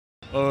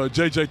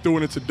JJ threw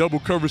it into double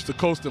coverage to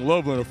Colston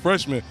Loveland, a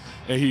freshman,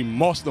 and he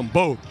mossed them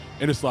both.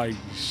 And it's like,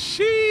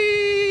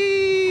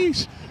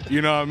 sheesh.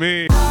 You know what I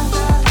mean?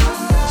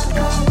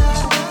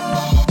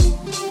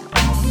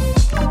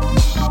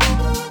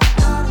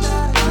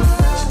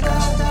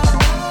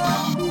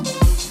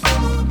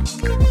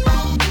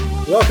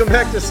 Welcome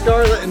back to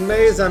Scarlet and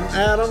Maize. I'm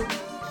Adam.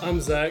 I'm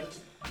Zach.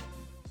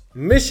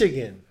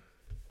 Michigan,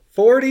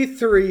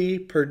 43,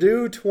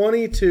 Purdue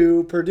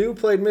 22. Purdue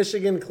played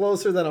Michigan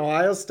closer than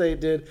Ohio State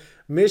did.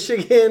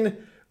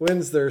 Michigan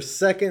wins their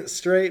second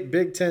straight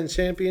Big Ten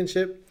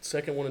championship.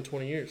 Second one in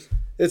 20 years.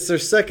 It's their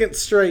second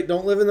straight.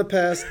 Don't live in the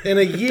past. In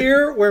a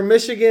year where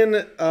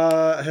Michigan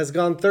has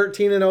gone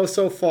 13-0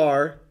 so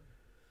far,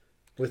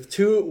 with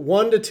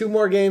 1 to 2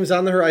 more games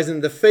on the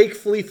horizon, the fake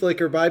flea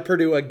flicker by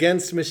Purdue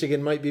against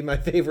Michigan might be my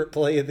favorite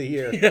play of the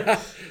year.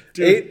 Yeah,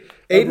 dude,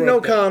 Aiden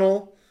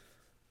O'Connell,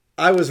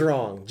 I was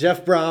wrong.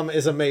 Jeff Brom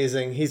is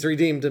amazing. He's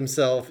redeemed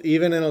himself,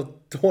 even in a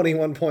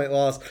 21-point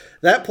loss.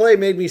 That play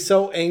made me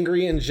so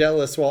angry and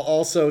jealous while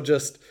also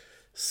just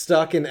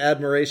stuck in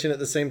admiration at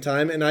the same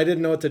time, and I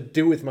didn't know what to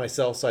do with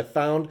myself, so I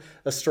found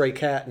a stray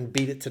cat and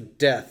beat it to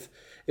death.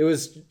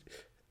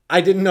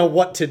 I didn't know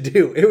what to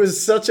do. It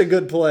was such a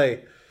good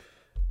play.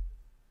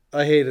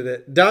 I hated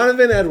it.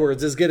 Donovan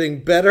Edwards is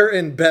getting better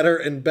and better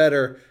and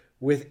better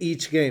with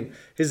each game.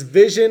 His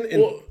vision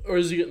and or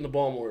is he getting the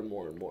ball more and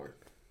more and more?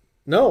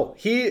 No,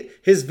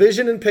 his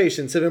vision and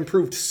patience have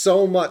improved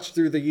so much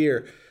through the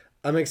year.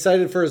 I'm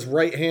excited for his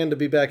right hand to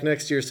be back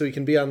next year so he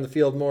can be on the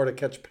field more to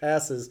catch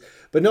passes.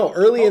 But no,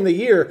 early in the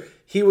year,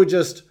 he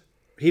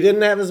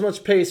didn't have as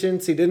much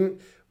patience. He didn't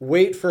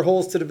wait for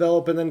holes to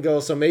develop and then go.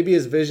 So maybe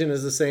his vision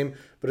is the same,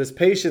 but his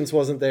patience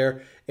wasn't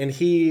there. And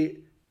he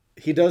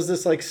does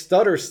this like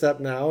stutter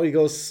step now. He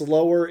goes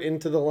slower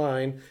into the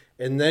line,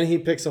 and then he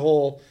picks a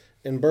hole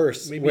and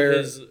bursts. Maybe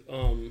his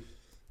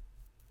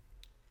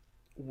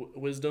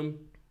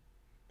wisdom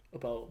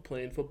about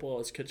playing football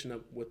is catching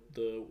up with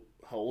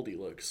how old he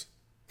looks.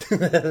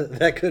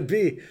 That could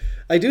be.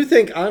 I do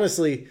think,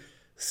 honestly,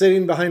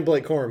 sitting behind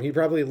Blake Corum, he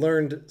probably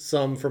learned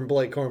some from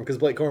Blake Corum because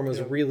Blake Corum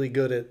was really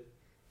good at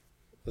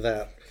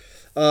that.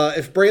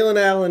 If Braylon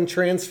Allen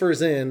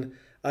transfers in,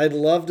 I'd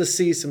love to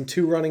see some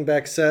 2 running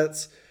back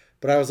sets.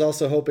 But I was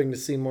also hoping to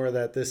see more of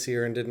that this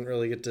year and didn't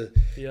really get to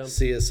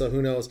see it, so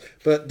who knows.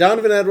 But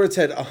Donovan Edwards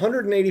had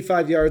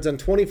 185 yards on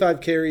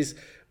 25 carries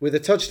with a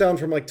touchdown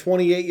from like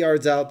 28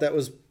 yards out. That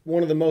was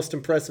one of the most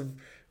impressive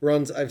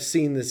runs I've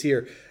seen this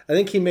year. I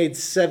think he made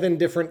 7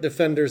 different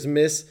defenders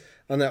miss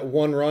on that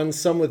one run,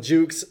 some with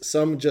jukes,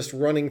 some just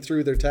running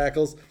through their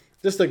tackles.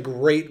 Just a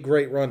great,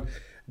 great run.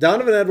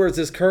 Donovan Edwards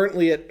is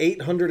currently at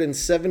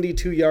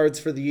 872 yards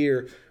for the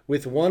year,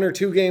 with 1 or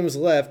 2 games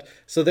left.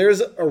 So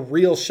there's a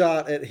real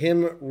shot at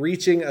him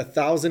reaching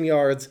 1,000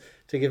 yards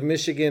to give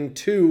Michigan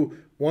 2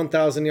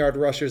 1,000-yard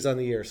rushers on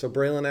the year. So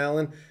Braylon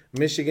Allen,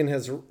 Michigan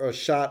has a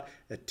shot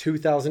at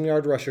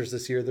 2,000-yard rushers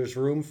this year. There's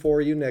room for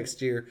you next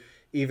year,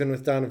 even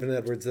with Donovan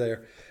Edwards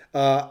there.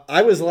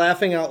 I was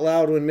laughing out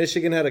loud when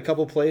Michigan had a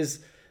couple plays.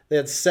 They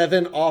had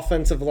 7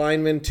 offensive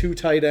linemen, 2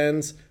 tight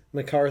ends,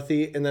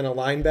 McCarthy, and then a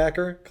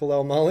linebacker,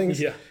 Kalel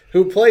Mullings,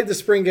 who played the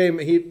spring game.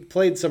 He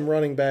played some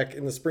running back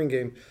in the spring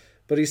game,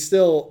 but he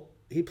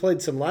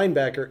played some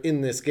linebacker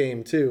in this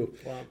game too.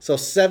 Wow. So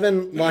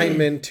 7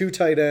 linemen, 2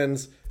 tight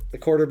ends, the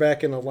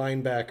quarterback, and a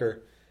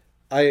linebacker.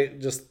 I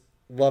just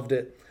loved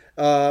it.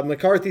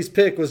 McCarthy's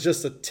pick was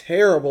just a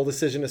terrible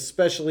decision,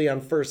 especially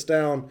on first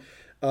down,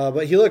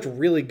 but he looked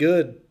really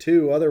good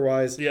too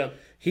otherwise. Yeah.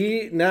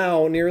 He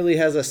now nearly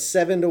has a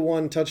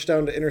 7-to-1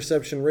 touchdown to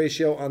interception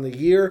ratio on the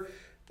year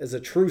as a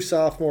true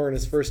sophomore in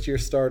his first year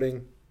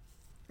starting.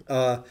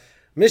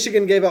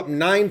 Michigan gave up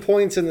 9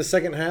 points in the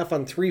second half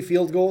on 3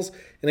 field goals,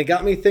 and it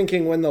got me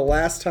thinking when the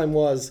last time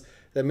was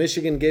that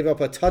Michigan gave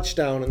up a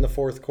touchdown in the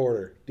fourth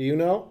quarter. Do you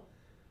know?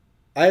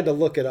 I had to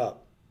look it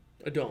up.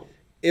 I don't.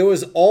 It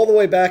was all the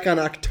way back on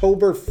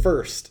October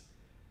 1st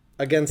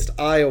against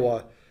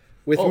Iowa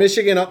with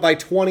Michigan up by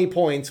 20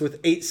 points with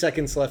 8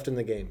 seconds left in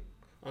the game.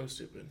 I'm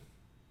stupid.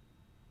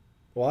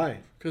 Why?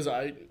 Because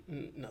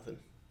nothing.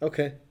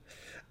 Okay.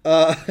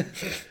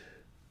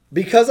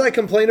 Because I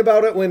complain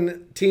about it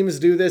when teams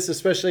do this,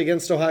 especially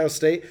against Ohio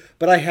State,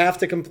 but I have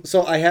to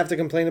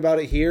complain about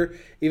it here,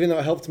 even though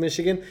it helped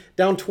Michigan.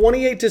 Down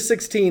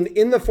 28-16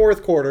 in the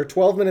fourth quarter,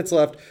 12 minutes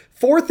left,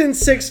 4th and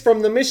 6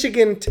 from the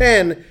Michigan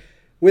 10,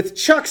 with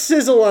Chuck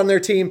Sizzle on their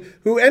team,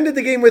 who ended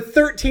the game with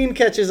 13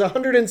 catches,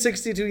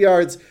 162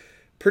 yards.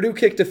 Purdue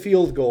kicked a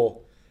field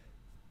goal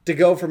to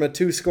go from a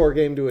 2-score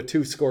game to a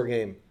 2-score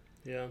game.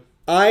 Yeah.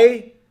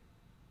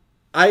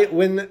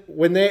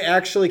 When they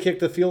actually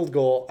kicked the field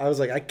goal, I was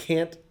like, I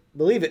can't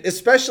believe it,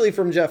 especially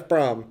from Jeff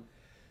Brom.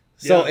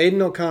 So yeah.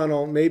 Aiden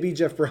O'Connell, maybe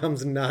Jeff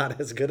Brom's not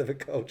as good of a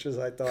coach as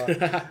I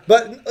thought,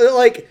 but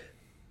like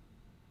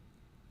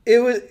it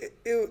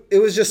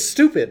was just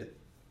stupid.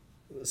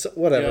 So,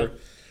 whatever. Yeah.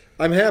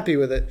 I'm happy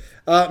with it.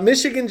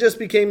 Michigan just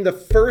became the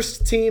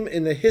first team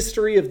in the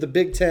history of the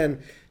Big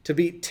Ten to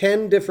beat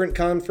 10 different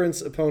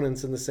conference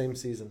opponents in the same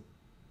season.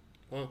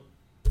 Wow.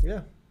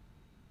 Yeah.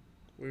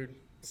 Weird.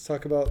 let's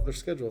talk about their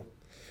schedule.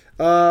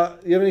 You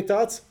have any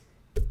thoughts?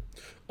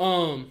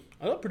 I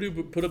thought Purdue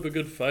put up a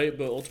good fight,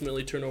 but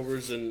ultimately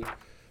turnovers and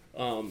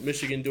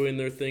Michigan doing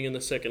their thing in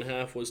the second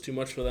half was too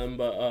much for them.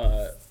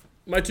 But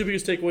my two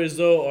biggest takeaways,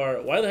 though,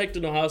 are why the heck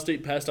did Ohio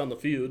State pass down the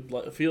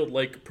field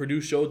like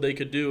Purdue showed they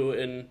could do?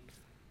 And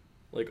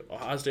like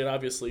Ohio State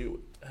obviously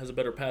has a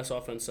better pass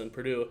offense than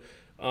Purdue.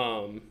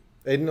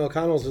 Aiden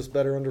O'Connell's just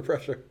better under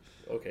pressure.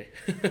 Okay.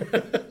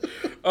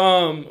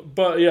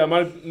 But yeah,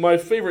 my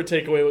favorite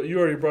takeaway, you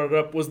already brought it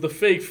up, was the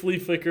fake flea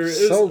flicker.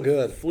 So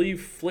good. Flea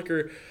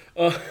flicker.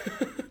 It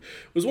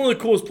was one of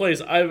the coolest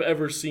plays I've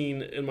ever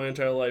seen in my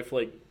entire life.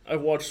 Like,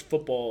 I've watched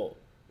football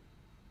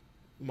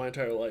my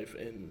entire life,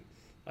 and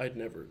I'd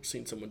never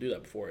seen someone do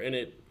that before. And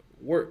it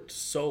worked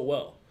so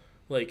well.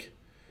 Like,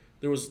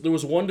 there was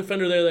one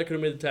defender there that could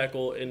have made the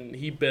tackle, and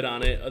he bit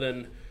on it, and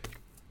then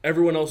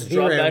everyone else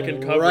dropped back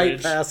in coverage.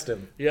 Right past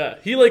him. Yeah,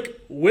 he like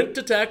went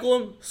to tackle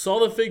him, saw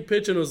the fake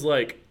pitch, and was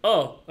like,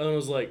 "Oh," and then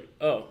was like,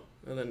 "Oh,"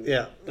 and then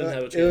Yeah, didn't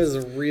have a chance. it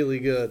was really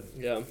good.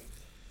 Yeah,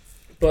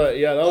 but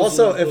yeah, that was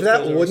Also, one of the if coolest that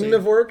plays I've ever wouldn't seen.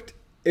 have worked,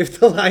 if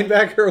the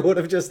linebacker would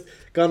have just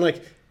gone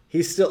like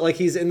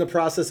he's in the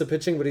process of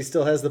pitching, but he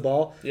still has the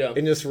ball, Yeah.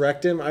 and just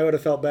wrecked him, I would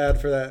have felt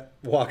bad for that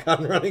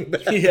walk-on running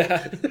back.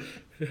 Yeah.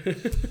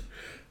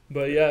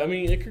 But yeah, I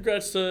mean,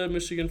 congrats to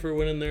Michigan for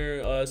winning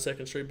their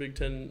second straight Big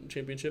Ten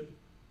championship.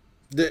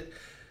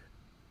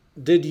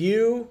 Did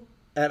you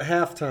at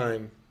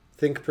halftime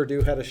think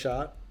Purdue had a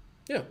shot?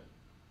 Yeah.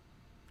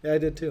 Yeah, I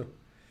did too.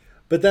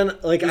 But then,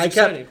 like, It was I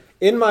kept exciting.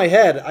 in my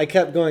head, I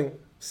kept going,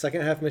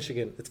 second half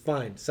Michigan, it's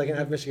fine. Second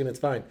half Michigan, it's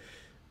fine.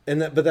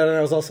 But then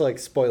I was also like,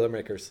 spoiler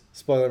makers.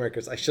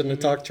 I shouldn't have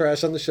talked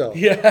trash on the show.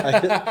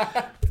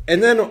 Yeah.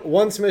 And then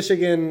once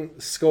Michigan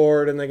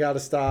scored and they got a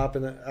stop,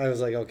 and I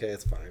was like, okay,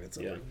 it's fine. It's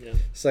over. Yeah.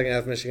 Second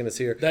half Michigan is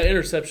here. That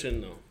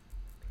interception though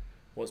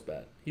was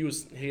bad. He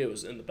was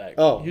in the back.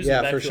 Oh, he was yeah,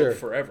 in the for backfield sure.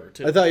 forever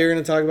too. I thought you were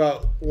going to talk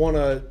about one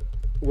of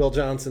Will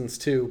Johnson's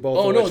too. Both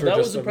Oh of no, which were that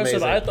just was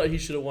impressive. amazing. I thought he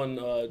should have won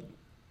player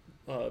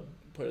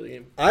of the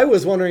game. I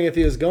was wondering if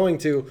he was going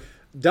to.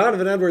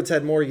 Donovan Edwards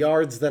had more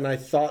yards than I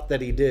thought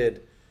that he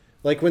did.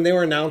 Like when they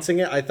were announcing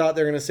it, I thought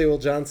they were going to say Will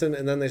Johnson,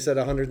 and then they said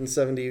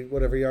 170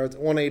 whatever yards,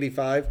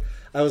 185.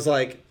 I was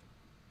like,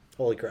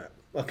 holy crap.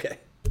 Okay.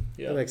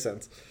 Yeah. That makes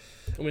sense.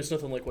 I mean, it's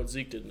nothing like what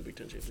Zeke did in the Big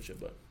Ten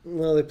championship, but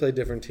Well, they played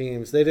different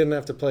teams. They didn't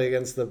have to play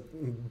against the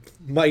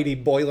mighty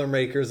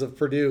Boilermakers of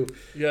Purdue.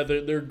 yeah,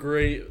 they're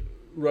great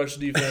rush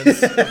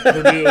defense.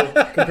 Purdue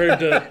compared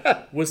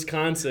to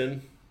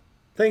Wisconsin.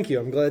 Thank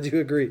you. I'm glad you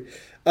agree.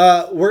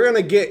 We're going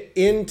to get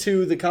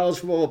into the college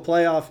football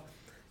playoff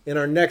in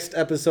our next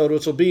episode,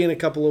 which will be in a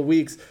couple of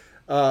weeks.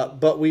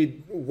 But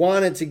we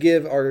wanted to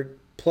give our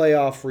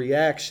playoff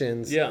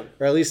reactions, Yeah.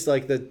 or at least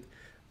like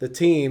the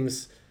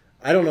teams.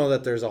 I don't know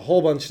that there's a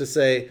whole bunch to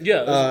say.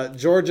 Yeah.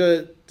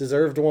 Georgia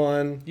deserved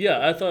one.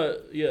 Yeah, I thought,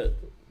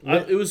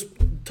 it was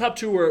top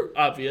two were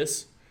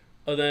obvious.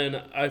 And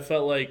then I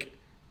felt like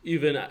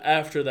even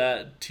after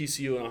that,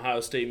 TCU and Ohio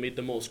State made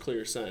the most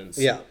clear sense.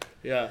 Yeah.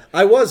 Yeah.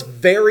 I was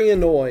very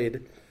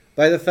annoyed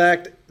by the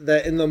fact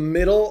that in the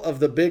middle of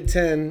the Big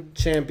Ten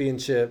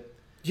championship,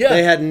 Yeah.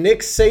 they had Nick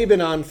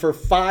Saban on for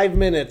 5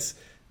 minutes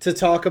to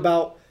talk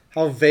about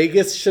how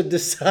Vegas should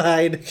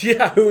decide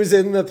Yeah. who's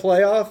in the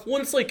playoff.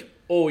 Well, it's like,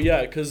 oh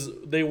yeah, because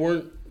they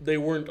weren't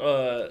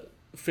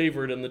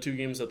favored in the two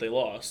games that they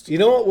lost. You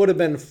know what would have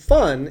been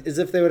fun is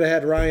if they would have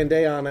had Ryan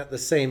Day on at the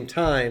same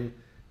time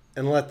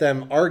and let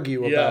them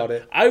argue about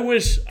it. I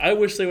wish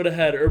they would have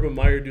had Urban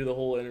Meyer do the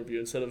whole interview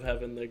instead of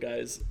having the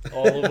guys,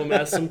 all of them,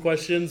 ask some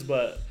questions.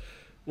 But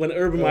when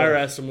Urban Meyer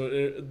asked him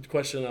a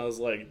question, I was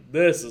like,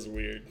 this is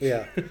weird.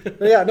 Yeah.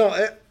 Yeah,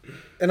 no.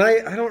 And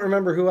I don't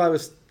remember who I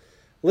was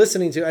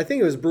listening to. I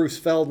think it was Bruce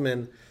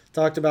Feldman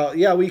talked about,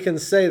 we can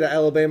say that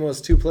Alabama was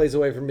 2 plays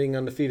away from being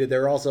undefeated.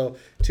 They're also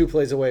 2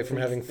 plays away from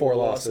having 4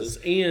 losses.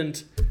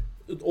 And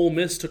Ole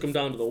Miss took them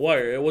down to the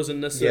wire. It wasn't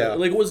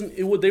necessarily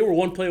they were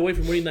 1 play away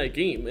from winning that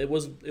game. It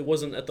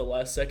wasn't at the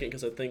last second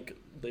because I think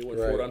they went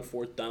for it on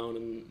 4th down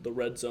in the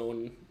red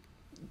zone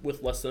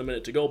with less than a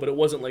minute to go. But it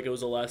wasn't like it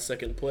was a last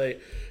second play.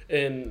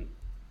 And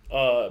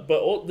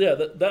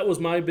that was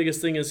my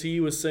biggest thing. Is he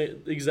was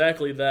saying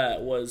exactly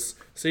that was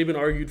Saban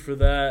argued for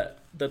that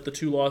the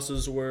 2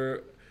 losses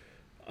were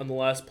on the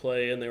last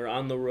play and they were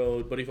on the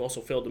road, but he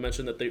also failed to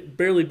mention that they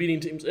barely beating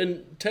teams.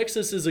 And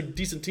Texas is a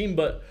decent team,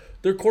 but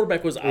their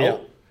quarterback was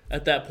out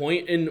at that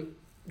point, and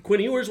Quinn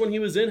Ewers, when he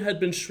was in, had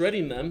been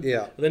shredding them.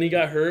 Yeah. Then he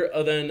got hurt,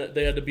 and then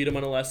they had to beat him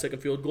on a last-second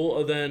field goal.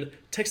 And then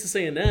Texas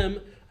A&M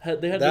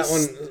had that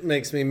one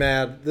makes me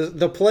mad.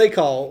 The play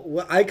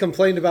call, I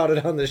complained about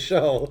it on the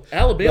show.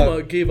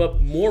 Alabama gave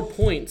up more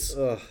points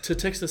to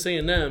Texas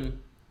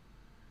A&M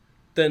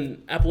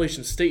than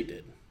Appalachian State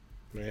did.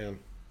 Man.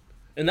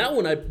 And that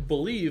one, I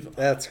believe,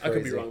 That's I could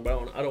be crazy. wrong, but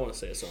I don't want to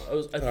say it. So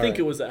I think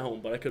it was at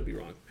home, but I could be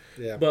wrong.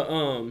 Yeah. But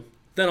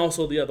then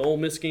also the Ole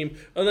Miss game,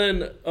 and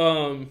then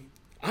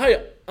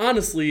I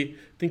honestly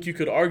think you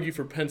could argue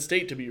for Penn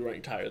State to be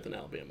ranked higher than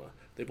Alabama.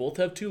 They both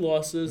have 2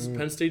 losses.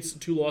 Penn State's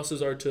 2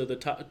 losses are to the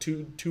top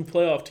two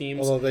playoff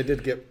teams. Although they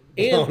did get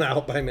blown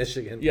out by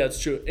Michigan. Yeah,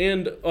 it's true.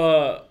 And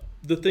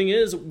the thing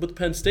is with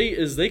Penn State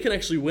is they can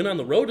actually win on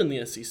the road in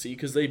the SEC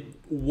because they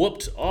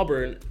whooped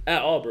Auburn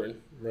at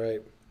Auburn.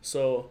 Right.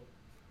 So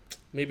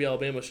maybe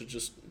Alabama should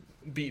just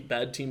beat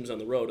bad teams on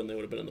the road and they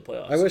would have been in the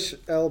playoffs. I wish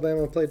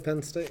Alabama played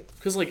Penn State.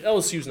 Because like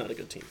LSU's not a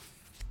good team,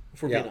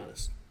 if we're being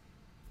honest.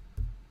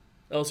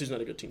 LSU's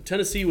not a good team.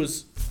 Tennessee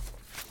was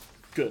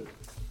good.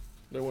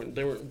 They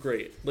weren't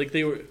great. Like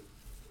they weren't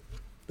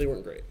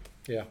great.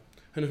 Yeah.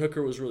 Hendon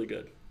Hooker was really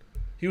good.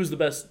 He was the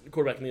best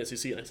quarterback in the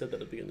SEC, and I said that at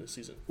the beginning of the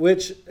season.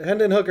 Which,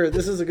 Hendon Hooker,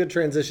 this is a good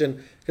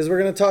transition because we're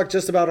going to talk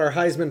just about our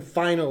Heisman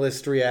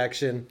finalist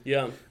reaction.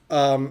 Yeah.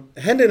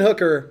 Hendon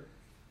Hooker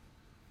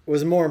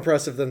was more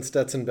impressive than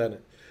Stetson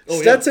Bennett.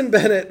 Stetson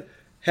Bennett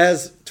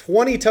has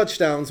 20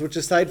 touchdowns, which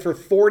is tied for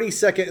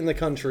 42nd in the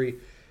country,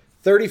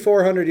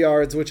 3,400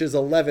 yards, which is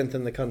 11th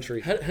in the country.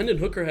 Hendon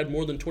Hooker had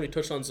more than 20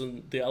 touchdowns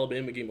in the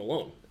Alabama game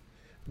alone.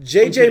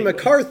 J.J.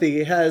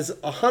 McCarthy has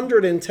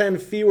 110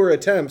 fewer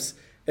attempts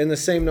and the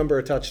same number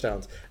of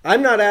touchdowns.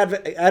 I'm not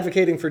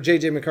advocating for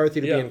J.J.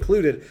 McCarthy to be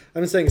included.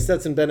 I'm saying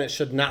Stetson Bennett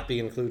should not be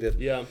included.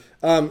 Yeah.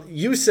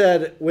 You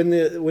said when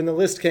the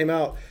list came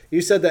out,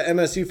 you said that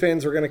MSU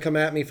fans were going to come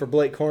at me for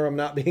Blake Corum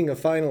not being a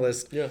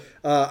finalist. Yeah.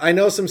 I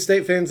know some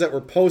State fans that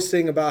were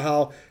posting about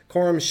how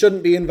Corum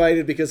shouldn't be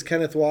invited because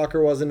Kenneth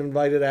Walker wasn't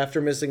invited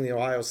after missing the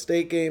Ohio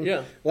State game.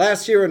 Yeah.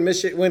 Last year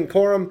when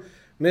Corum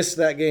missed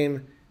that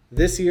game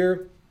this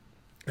year,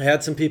 I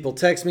had some people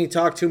text me,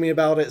 talk to me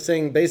about it,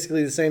 saying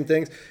basically the same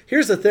things.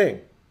 Here's the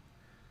thing.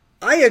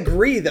 I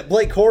agree that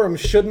Blake Corum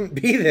shouldn't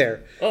be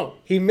there. Oh.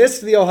 He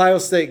missed the Ohio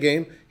State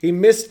game. He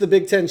missed the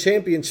Big Ten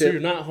championship. So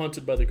you're not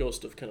haunted by the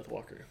ghost of Kenneth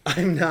Walker?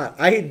 I'm not.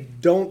 I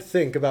don't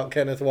think about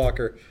Kenneth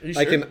Walker. Are you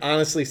sure? I can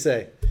honestly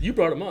say. You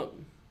brought him up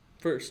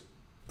first.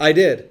 I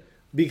did,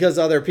 because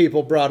other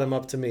people brought him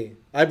up to me.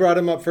 I brought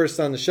him up first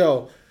on the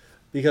show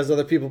because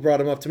other people brought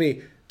him up to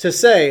me to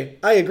say,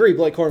 I agree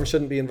Blake Corum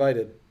shouldn't be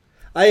invited.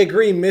 I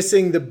agree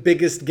missing the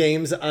biggest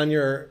games on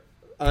your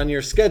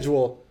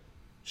schedule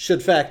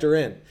should factor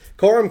in.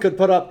 Corum could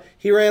put up,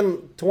 he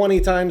ran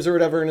 20 times or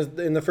whatever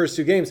in the first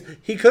two games.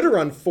 He could have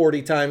run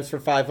 40 times for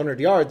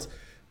 500 yards.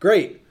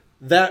 Great.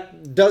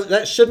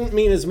 That shouldn't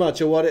mean as much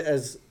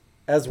as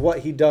what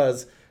he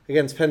does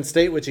against Penn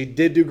State, which he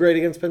did do great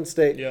against Penn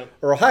State,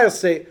 or Ohio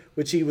State,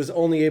 which he was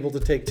only able to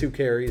take 2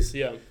 carries.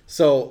 Yeah.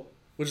 So,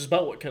 which is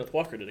about what Kenneth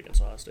Walker did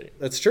against Ohio State.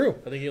 That's true.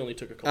 I think he only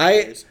took a couple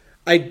carries.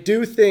 I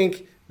do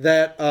think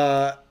that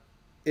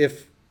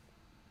if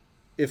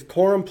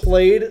Corum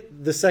played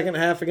the second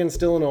half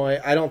against Illinois,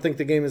 I don't think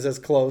the game is as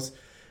close.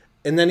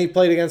 And then he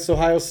played against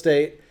Ohio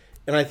State.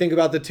 And I think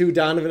about the 2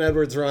 Donovan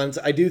Edwards runs.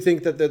 I do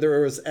think that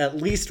there was at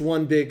least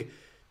one big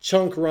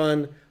chunk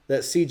run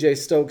that C.J.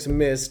 Stokes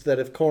missed, that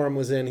if Corum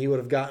was in, he would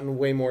have gotten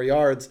way more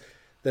yards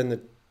than the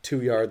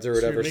 2 yards or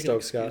whatever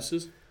Stokes got.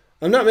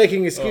 I'm not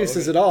making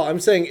excuses at all. I'm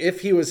saying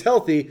if he was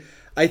healthy,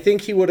 I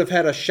think he would have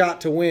had a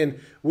shot to win,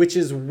 which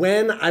is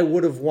when I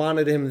would have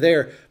wanted him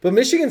there. But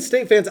Michigan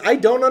State fans, I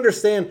don't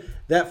understand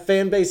that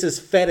fan base's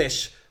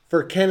fetish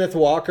for Kenneth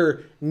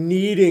Walker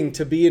needing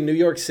to be in New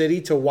York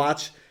City to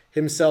watch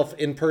himself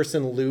in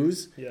person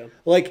lose. Yeah.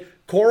 Like,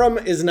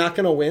 Corum is not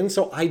going to win,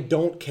 so I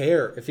don't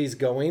care if he's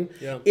going.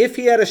 Yeah. If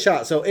he had a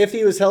shot, so if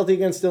he was healthy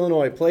against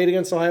Illinois, played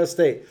against Ohio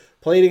State,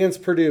 played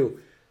against Purdue,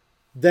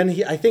 then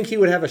I think he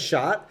would have a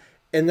shot,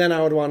 and then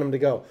I would want him to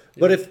go. Yeah.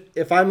 But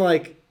if I'm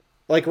like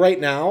right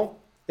now,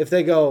 if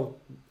they go,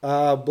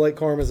 Blake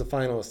Corum is a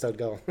finalist, I'd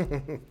go,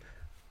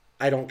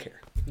 I don't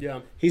care.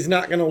 Yeah. He's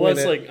not going to win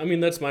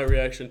it. That's my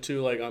reaction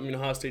too.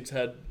 Ohio State's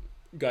had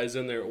guys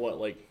in there,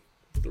 3-4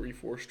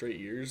 straight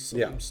years?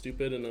 Something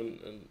stupid,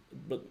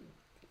 but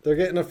they're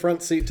getting a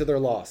front seat to their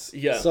loss.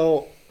 Yeah.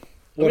 So,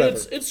 whatever.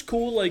 It's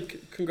cool.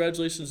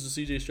 Congratulations to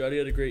C.J. Stroud. He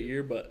had a great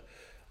year, but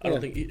I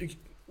don't think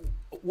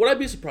would I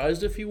be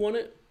surprised if he won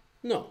it?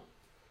 No.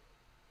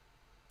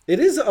 It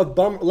is a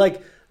bummer.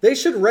 They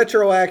should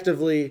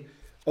retroactively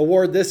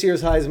award this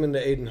year's Heisman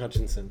to Aiden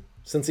Hutchinson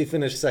since he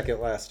finished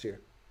second last year.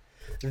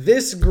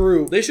 This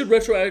group... They should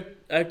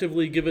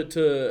retroactively give it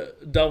to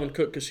Dalvin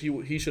Cook because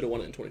he should have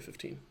won it in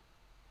 2015.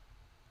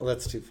 Well,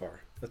 that's too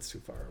far. That's too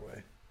far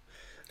away.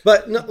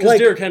 But no, because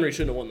Derrick Henry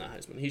shouldn't have won that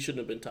Heisman. He shouldn't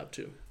have been top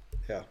 2.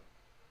 Yeah.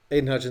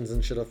 Aiden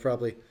Hutchinson should have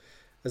probably,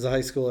 as a high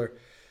schooler.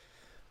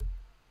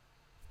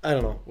 I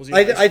don't know.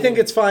 I think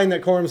it's fine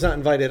that Corum's not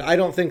invited. I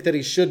don't think that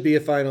he should be a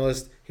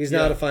finalist. He's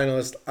not a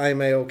finalist.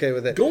 I'm okay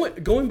with it.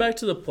 Going back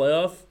to the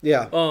playoff.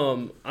 Yeah.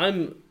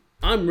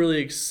 I'm really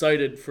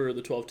excited for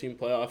the 12-team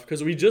playoff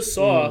because we just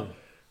saw,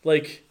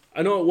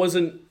 I know it was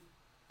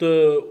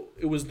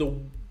the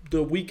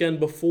weekend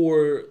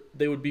before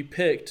they would be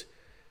picked,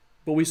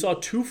 but we saw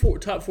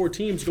top 4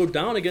 teams go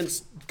down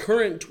against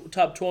current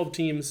top 12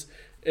 teams,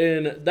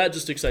 and that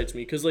just excites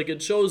me because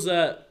it shows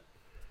that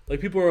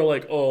people are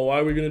like, oh, why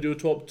are we going to do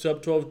a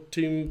top 12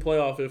 team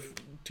playoff if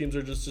teams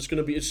are just going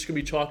to be, it's just going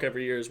to be chalk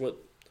every year is what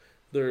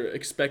they're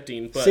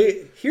expecting. But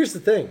see, here's the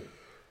thing.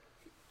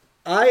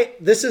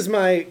 This is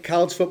my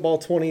college football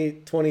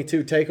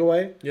 2022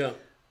 takeaway. Yeah.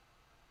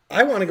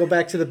 I want to go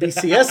back to the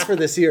BCS for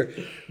this year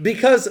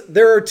because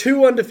there are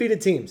 2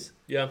 undefeated teams.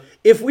 Yeah.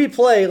 If we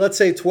play, let's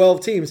say,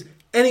 12 teams,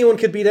 anyone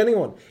could beat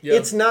anyone. Yeah.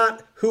 It's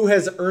not who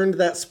has earned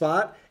that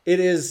spot.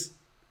 It's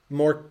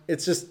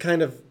just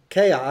kind of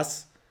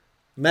chaos,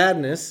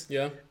 madness.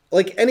 Yeah.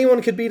 Like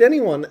anyone could beat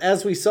anyone,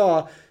 as we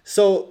saw.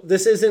 So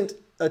this isn't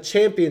a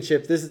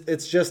championship.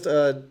 It's just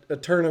a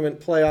tournament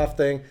playoff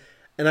thing,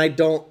 and I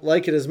don't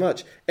like it as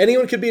much.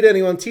 Anyone could beat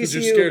anyone. TCU.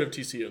 You're scared of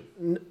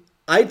TCU.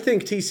 I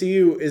think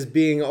TCU is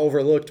being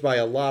overlooked by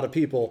a lot of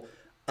people.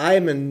 I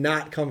am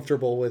not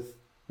comfortable with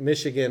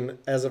Michigan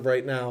as of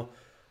right now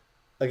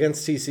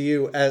against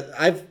TCU.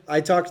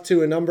 I talked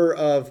to a number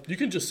of you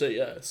can just say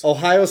yes.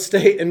 Ohio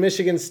State and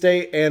Michigan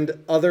State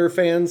and other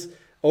fans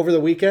over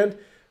the weekend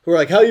who are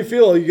like, "How you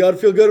feel? You got to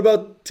feel good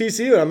about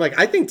TCU." And I'm like,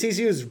 I think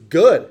TCU is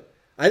good.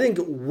 I think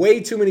way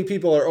too many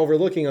people are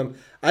overlooking them.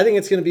 I think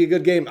it's going to be a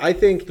good game. I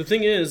think the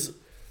thing is,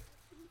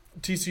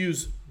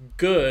 TCU's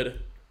good,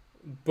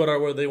 but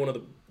were they one of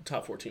the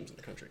top 4 teams in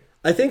the country?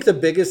 I think the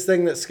biggest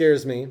thing that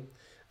scares me,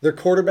 their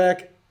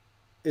quarterback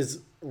is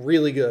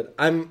really good.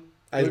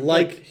 I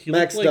like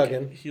Max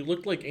Duggan. He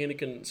looked like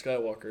Anakin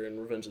Skywalker in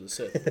Revenge of the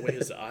Sith. The way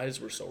his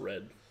eyes were so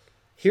red.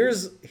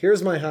 Here's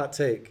my hot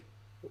take.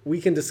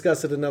 We can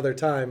discuss it another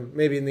time,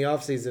 maybe in the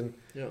offseason.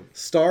 Yeah.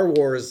 Star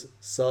Wars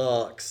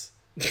sucks.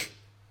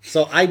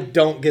 So I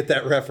don't get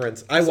that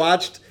reference. I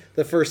watched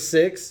the first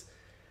 6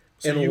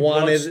 and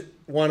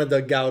wanted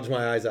to gouge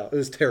my eyes out. It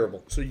was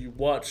terrible. So you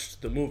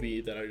watched the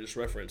movie that I just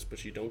referenced,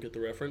 but you don't get the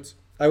reference?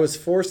 I was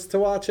forced to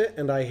watch it,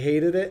 and I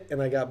hated it,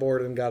 and I got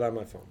bored and got on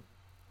my phone.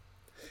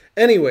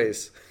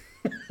 Anyways.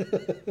 I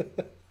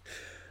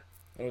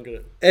don't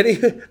get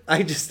it.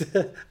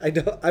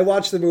 I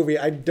watched the movie.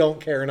 I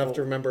don't care enough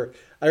to remember.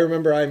 I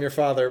remember I Am Your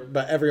Father,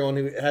 but everyone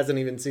who hasn't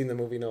even seen the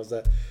movie knows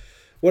that.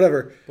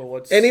 Whatever.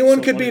 But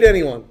anyone could beat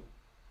anyone.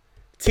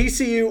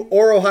 TCU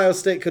or Ohio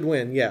State could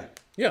win, yeah.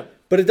 Yeah.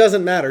 But it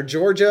doesn't matter.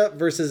 Georgia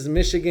versus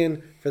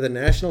Michigan for the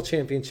national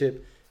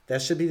championship,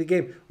 that should be the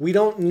game. We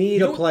don't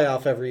need a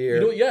playoff every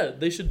year. Yeah,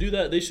 they should do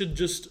that. They should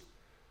just...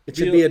 It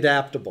should be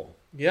adaptable.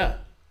 Yeah.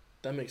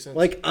 That makes sense.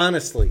 Like,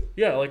 honestly.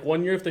 Yeah, like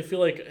one year if they feel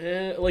like,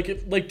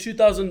 the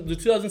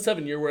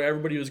 2007 year where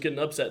everybody was getting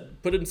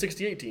upset, put it in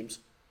 68 teams.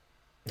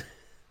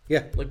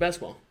 Yeah. Like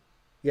basketball.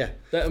 Yeah.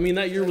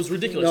 That year was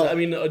ridiculous. No. I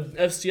mean, a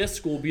FCS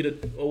school beat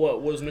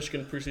what was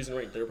Michigan preseason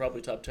ranked? They were probably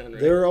top 10, right?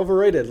 They were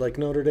overrated like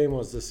Notre Dame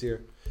was this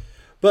year.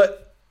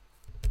 But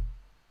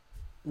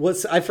what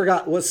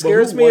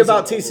scares me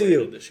about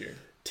TCU. This year?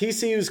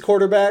 TCU's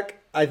quarterback,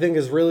 I think,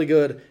 is really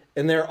good,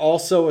 and they're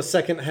also a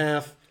second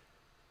half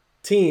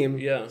team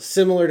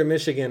similar to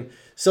Michigan.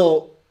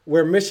 So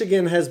where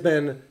Michigan has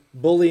been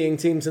bullying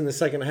teams in the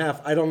second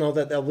half, I don't know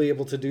that they'll be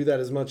able to do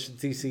that as much at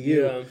TCU.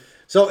 Yeah.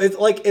 So it's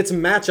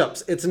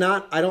matchups. It's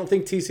not I don't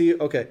think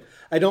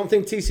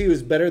TCU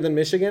is better than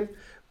Michigan,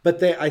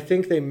 but I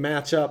think they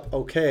match up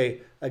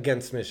okay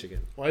against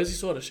Michigan. Why is he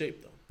so out of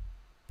shape though?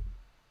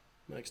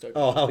 Max Duggan.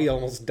 Oh, how he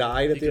almost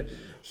died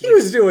He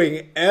was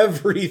doing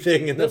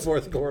everything in the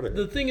fourth quarter.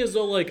 The thing is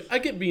though, like I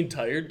get being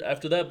tired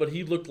after that, but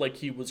he looked like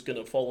he was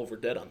gonna fall over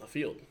dead on the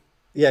field.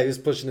 Yeah, he was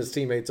pushing his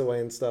teammates away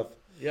and stuff.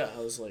 Yeah,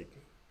 I was like,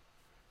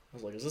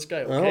 is this guy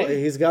okay? Well,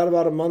 he's got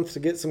about a month to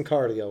get some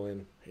cardio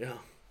in. Yeah.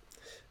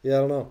 Yeah,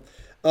 I don't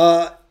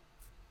know.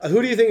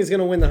 Who do you think is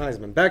going to win the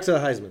Heisman? Back to the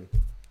Heisman.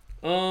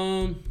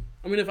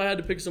 I mean, if I had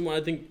to pick someone,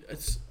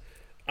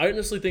 I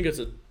honestly think it's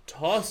a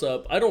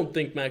toss-up. I don't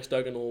think Max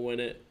Duggan will win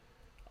it.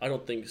 I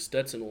don't think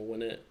Stetson will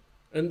win it.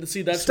 And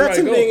see, that's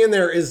Stetson where I go. being in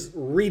there is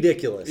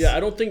ridiculous. Yeah,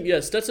 I don't think. Yeah,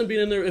 Stetson being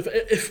in there.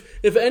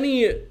 If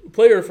any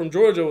player from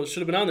Georgia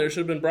should have been on there, it should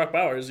have been Brock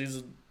Bowers.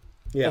 He's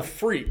a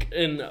freak,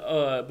 and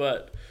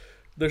but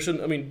there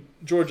shouldn't. I mean,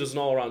 Georgia's an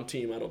all-around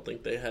team. I don't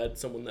think they had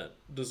someone that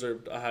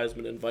deserved a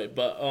Heisman invite.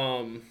 But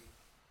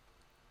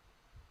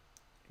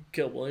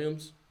Caleb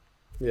Williams.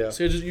 Yeah.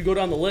 So you go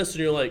down the list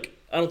and you're like,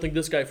 I don't think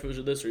this guy for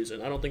this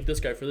reason. I don't think this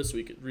guy for this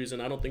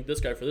reason. I don't think this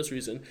guy for this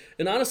reason.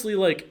 And honestly,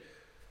 like,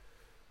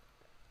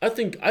 I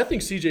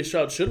think C.J.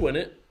 Stroud should win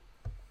it.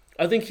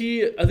 I think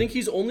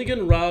he's only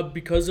getting robbed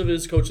because of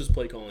his coach's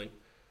play calling.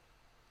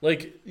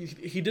 Like,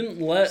 he didn't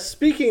let...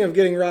 Speaking of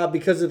getting robbed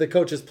because of the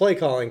coach's play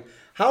calling,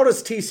 how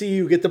does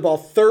TCU get the ball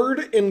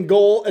 3rd and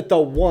goal at the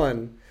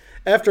 1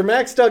 after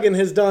Max Duggan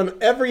has done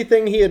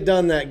everything he had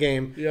done that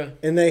game,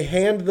 and they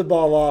hand the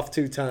ball off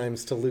 2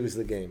 times to lose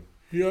the game?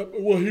 Yeah,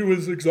 well, he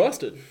was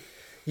exhausted.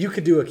 You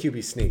could do a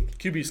QB sneak.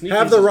 QB sneak.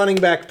 Have the running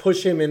back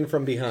push him in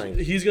from behind.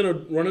 He's going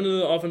to run into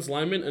the offense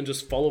lineman and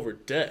just fall over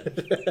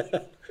dead.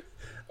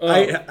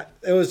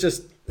 It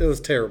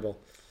was terrible.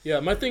 Yeah,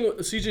 my thing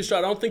with C.J.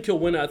 Stroud, I don't think he'll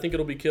win it. I think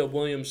it'll be Caleb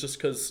Williams just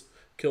because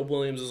Caleb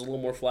Williams is a little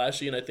more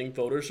flashy, and I think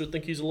voters should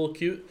think he's a little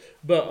cute.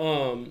 But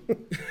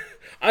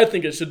I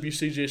think it should be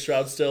C.J.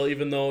 Stroud still,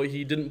 even though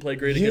he didn't play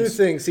great against...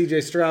 You think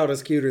C.J. Stroud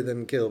is cuter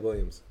than Caleb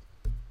Williams?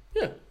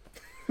 Yeah.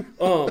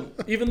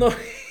 Even though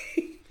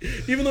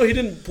he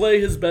didn't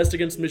play his best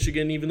against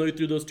Michigan, even though he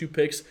threw those 2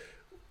 picks,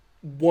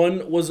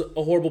 one was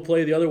a horrible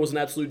play, the other was an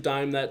absolute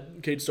dime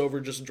that Cade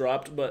Stover just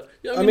dropped. But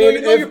yeah, I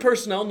mean, know your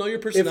personnel. Know your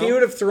personnel. If he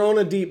would have thrown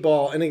a deep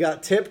ball and it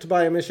got tipped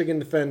by a Michigan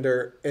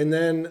defender, and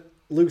then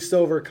Luke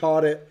Stover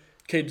caught it.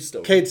 Cade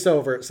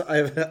Stover. So I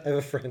have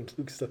a friend,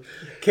 Luke Stover.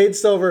 Cade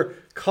Stover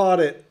caught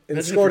it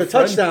and scored a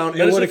touchdown.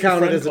 It would have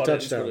counted as a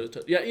touchdown.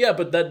 Yeah,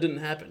 but that didn't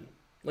happen.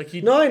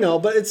 No, I know,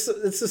 but it's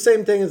the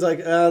same thing as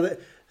like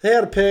they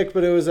had a pick,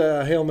 but it was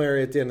a Hail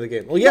Mary at the end of the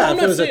game. Well, yeah,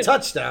 if it was a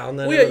touchdown,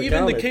 then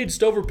even the Cade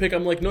Stover pick,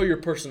 I'm like, know your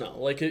personnel.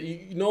 Like,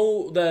 you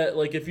know that,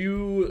 like, if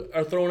you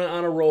are throwing it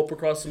on a rope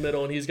across the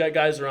middle and he's got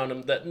guys around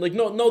him, that, like,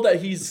 know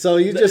that he's... So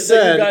you just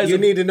said you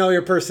need to know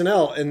your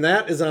personnel, and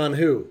that is on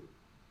who?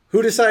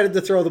 Who decided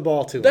to throw the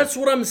ball to him? That's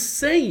what I'm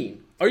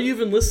saying. Are you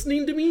even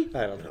listening to me?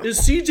 I don't know. Is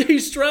C.J.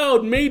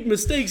 Stroud made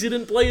mistakes. He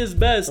didn't play his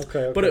best.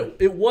 Okay. But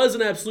it was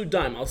an absolute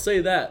dime. I'll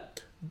say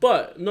that.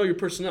 But know your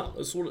personnel.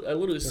 That's what I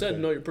literally said.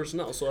 Know your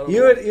personnel. So I don't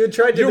know. You had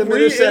tried to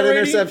diminish that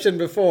interception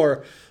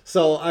before,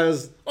 so I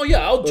was. Oh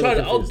yeah,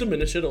 I'll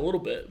diminish it a little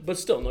bit, but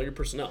still know your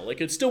personnel.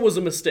 Like, it still was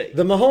a mistake.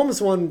 The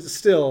Mahomes one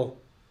still.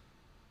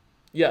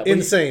 Yeah.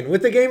 Insane.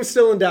 With the game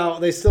still in doubt,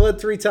 they still had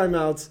 3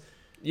 timeouts.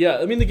 Yeah,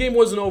 I mean the game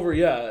wasn't over.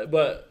 Yeah,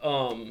 but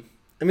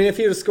I mean, if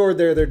he would have scored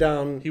there, they're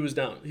down. He was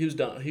down.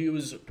 He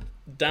was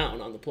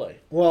down on the play.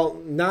 Well,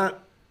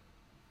 not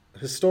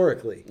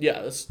historically.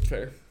 Yeah, that's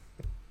fair.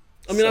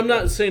 I mean, I'm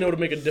not saying it would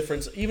make a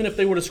difference. Even if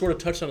they would have scored a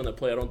touchdown on that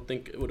play, I don't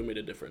think it would have made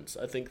a difference.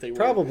 I think they were.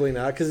 Probably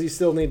not, because you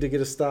still need to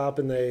get a stop,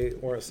 and they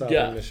weren't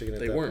stopping Michigan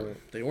at that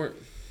point. They weren't.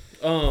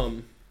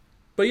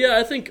 But yeah,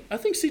 I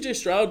think C.J.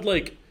 Stroud,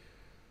 like.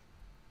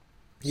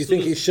 You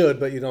think he should,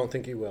 but you don't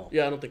think he will.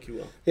 Yeah, I don't think he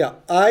will. Yeah,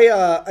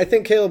 I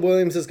think Caleb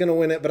Williams is going to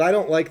win it, but I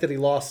don't like that he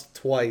lost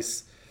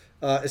twice,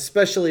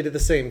 especially to the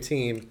same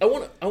team. I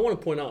want to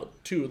point out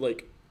too,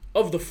 like,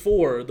 of the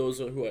 4,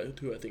 those are who I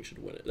think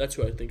should win it. That's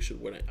who I think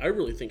should win it. I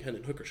really think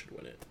Hendon Hooker should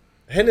win it.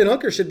 Hendon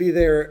Hooker should be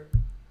there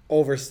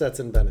over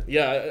Stetson Bennett.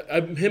 Yeah,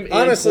 him and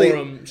honestly,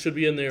 Corum should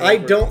be in there. I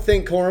don't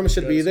think Corum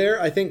should be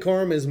there. I think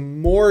Corum is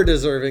more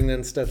deserving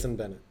than Stetson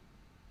Bennett.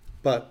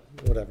 But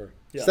whatever.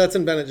 Yeah.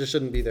 Stetson Bennett just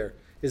shouldn't be there.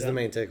 Is the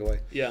main takeaway.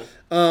 Yeah.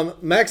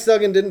 Max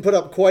Duggan didn't put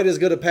up quite as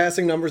good of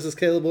passing numbers as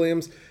Caleb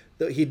Williams.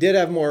 He did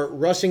have more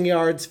rushing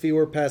yards,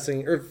 fewer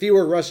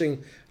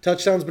rushing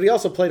touchdowns, but he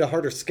also played a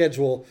harder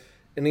schedule,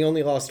 and he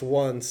only lost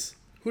once.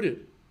 Who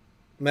did?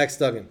 Max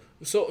Duggan.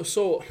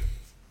 So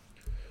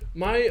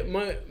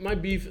my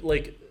beef,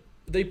 like,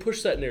 they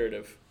push that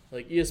narrative,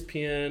 like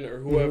ESPN or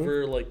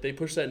whoever, like, they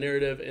push that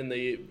narrative, and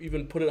they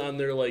even put it on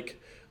their,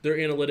 like, their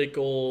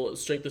analytical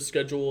strength of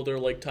schedule, their,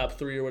 like, top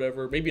 3 or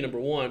whatever, maybe number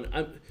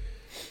 1.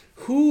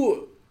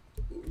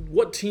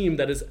 What team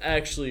that is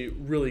actually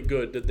really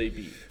good did they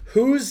beat?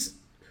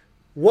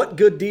 What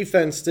good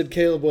defense did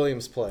Caleb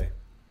Williams play?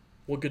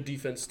 What good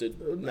defense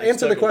did Max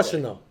Answer Duggan the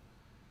question, play? though.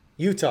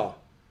 Utah.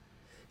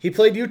 He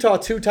played Utah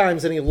 2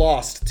 times and he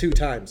lost 2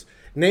 times.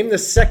 Name the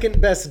second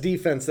best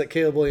defense that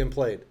Caleb Williams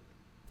played.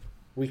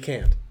 We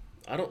can't.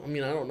 I don't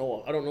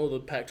know. I don't know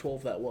the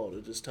Pac-12 that well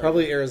to just tell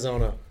Probably you.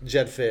 Arizona.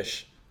 Jed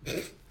Fish.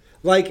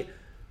 Like,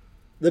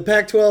 the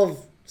Pac-12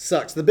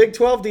 sucks. The Big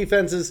 12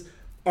 defenses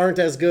aren't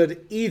as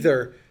good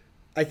either.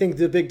 I think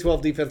the Big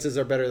 12 defenses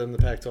are better than the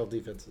Pac-12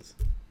 defenses.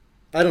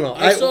 I don't know.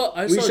 I saw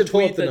a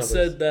tweet that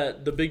said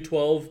that the Big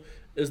 12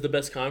 is the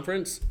best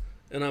conference,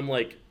 and I'm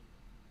like,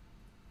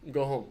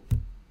 go home.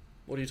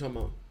 What are you talking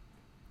about?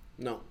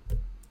 No.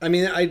 I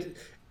mean,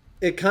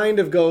 it kind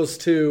of goes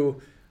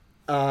to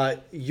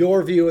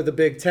your view of the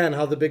Big Ten,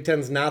 how the Big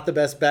Ten's not the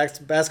best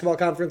basketball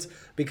conference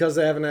because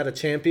they haven't had a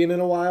champion in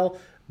a while.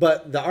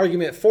 But the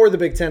argument for the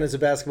Big Ten as a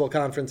basketball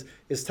conference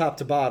is top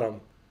to bottom.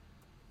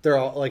 They're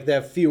all like they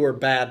have fewer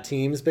bad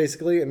teams,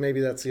 basically, and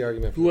maybe that's the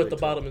argument. Who at the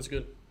bottom is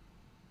good?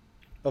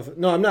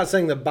 No, I'm not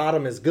saying the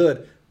bottom is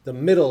good. The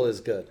middle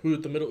is good. Who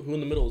in the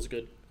middle is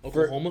good?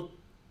 Oklahoma.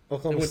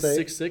 Oklahoma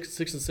State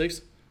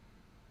 6-6.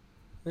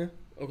 Yeah.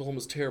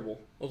 Oklahoma's terrible.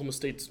 Oklahoma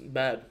State's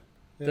bad.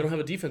 Yeah. They don't have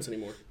a defense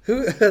anymore.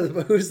 Who's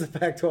the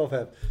Pac-12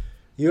 have?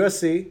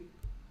 USC.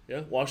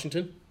 Yeah.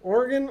 Washington.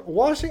 Oregon.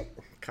 Washington.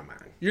 Come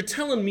on. You're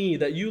telling me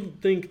that you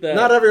think that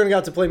not everyone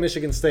got to play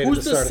Michigan State.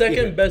 Who's the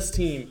second best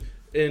team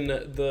in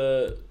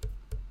the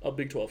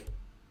Big 12?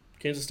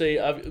 Kansas State.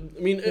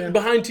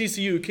 Behind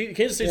TCU,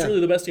 Kansas State's really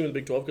the best team in the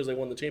Big 12 because they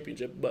won the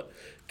championship. But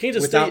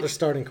Kansas without State, their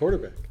starting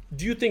quarterback.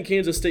 Do you think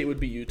Kansas State would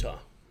beat Utah?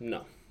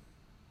 No.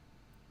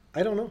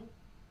 I don't know.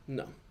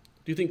 No.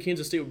 Do you think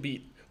Kansas State would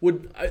beat?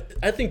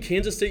 I think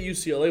Kansas State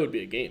UCLA would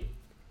be a game.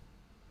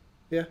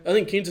 Yeah. I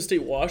think Kansas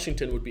State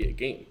Washington would be a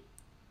game.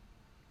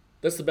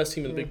 That's the best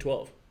team in the Big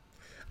 12.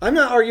 I'm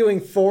not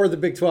arguing for the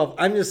Big 12.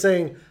 I'm just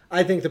saying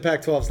I think the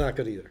Pac-12 is not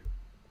good either,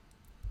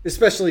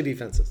 especially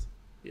defenses.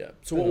 Yeah.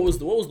 So what was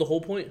the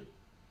whole point?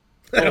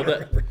 I don't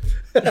remember.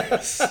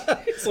 This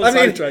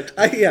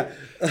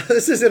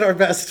isn't our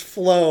best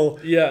flow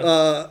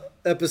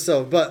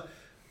episode, but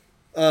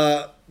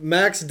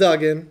Max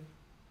Duggan.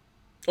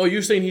 Oh,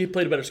 you're saying he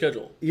played a better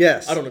schedule?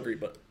 Yes. I don't agree,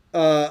 but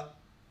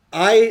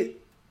I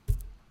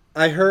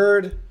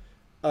heard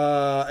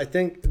I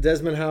think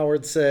Desmond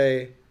Howard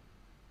say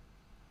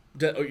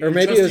Or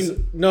maybe it was,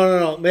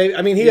 no. Maybe,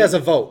 I mean, he has a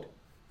vote,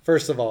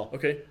 first of all.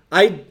 Okay.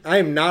 I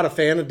am not a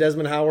fan of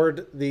Desmond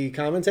Howard, the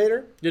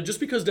commentator. Yeah, just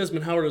because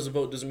Desmond Howard has a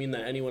vote doesn't mean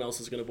that anyone else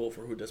is going to vote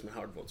for who Desmond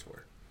Howard votes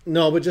for.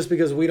 No, but just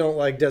because we don't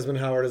like Desmond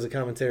Howard as a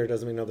commentator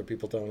doesn't mean other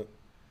people don't.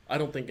 I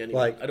don't think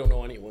anyone. I don't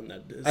know anyone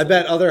that is. I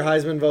bet other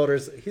Heisman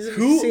voters. He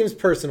seems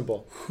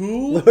personable.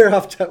 Who? We're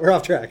off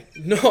track.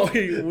 No,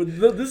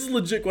 this is a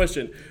legit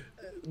question.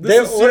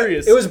 This is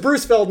serious. It was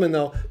Bruce Feldman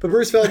though, but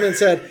Bruce Feldman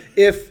said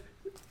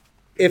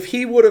if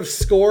he would have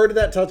scored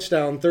that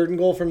touchdown, 3rd and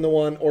goal from the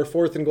 1 or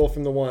 4th and goal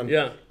from the 1,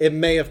 it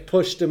may have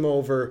pushed him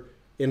over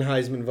in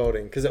Heisman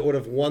voting because it would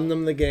have won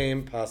them the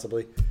game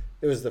possibly.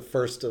 It was the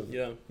first of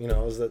it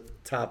was the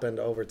top end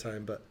of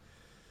overtime, but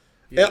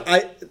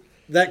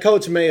that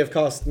coach may have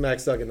cost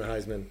Max Duggan the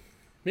Heisman.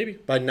 Maybe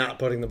by not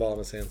putting the ball in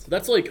his hands.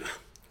 That's like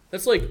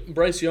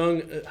Bryce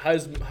Young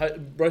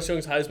Bryce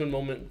Young's Heisman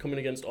moment coming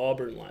against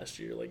Auburn last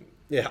year.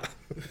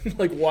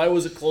 Like why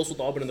was it close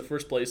with Auburn in the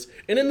first place?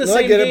 And in the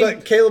same game,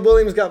 but Caleb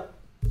Williams got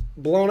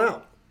blown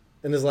out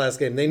in his last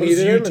game. They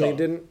needed him, and he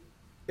didn't.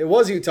 It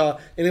was Utah,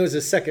 and it was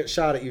his second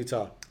shot at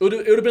Utah. It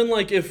would have been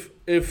like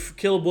if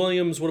Caleb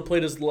Williams would have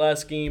played his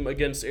last game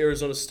against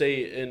Arizona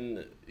State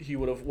and he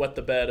would have wet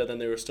the bed, and then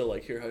they were still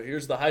like,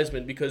 here's the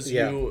Heisman because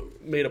you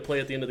made a play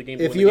at the end of the game.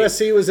 If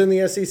USC was in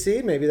the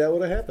SEC, maybe that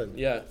would have happened.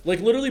 Yeah, like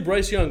literally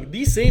Bryce Young,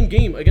 the same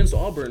game against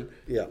Auburn,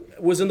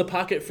 was in the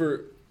pocket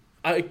for,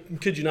 I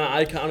kid you not,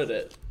 I counted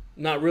it.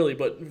 Not really,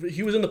 but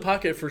he was in the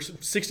pocket for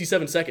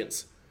 67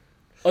 seconds.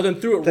 Then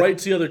threw it right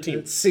to the other team.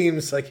 It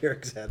seems like you're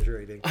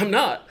exaggerating. I'm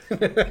not.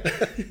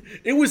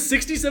 It was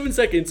 67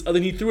 seconds, and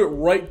then he threw it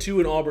right to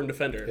an Auburn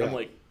defender. Yeah. I'm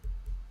like,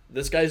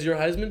 this guy's your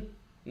Heisman?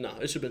 No,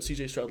 it should have been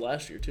C.J. Stroud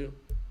last year, too.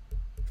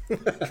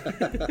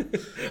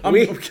 I'm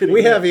kidding.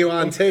 We have you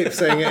on tape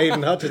saying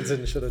Aiden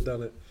Hutchinson should have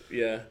done it.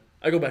 Yeah.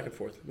 I go back and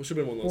forth. We should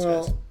have been one of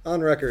those guys.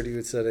 On record, you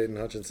had said Aiden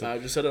Hutchinson. I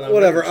just said it on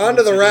Whatever. record. On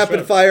to the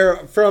rapid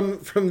fire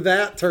from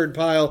that turd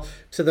pile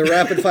to the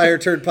rapid fire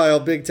turd pile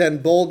Big Ten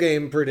bowl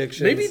game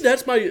predictions. Maybe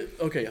that's my.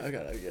 Okay, I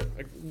got it.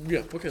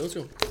 Yeah. Okay, let's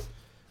go.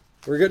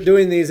 We're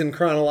doing these in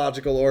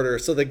chronological order.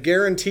 So the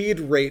Guaranteed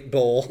Rate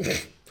Bowl,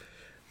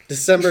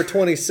 December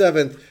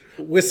 27th.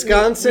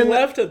 Wisconsin. We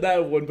laughed at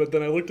that one, but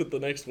then I looked at the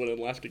next one and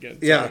laughed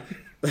again. Sorry.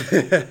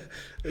 Yeah.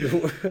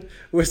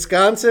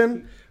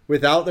 Wisconsin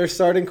without their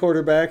starting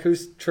quarterback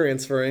who's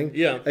transferring.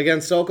 Yeah.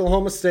 Against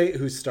Oklahoma State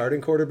whose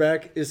starting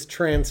quarterback is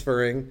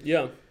transferring.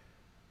 Yeah.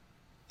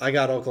 I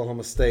got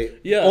Oklahoma State.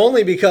 Yeah.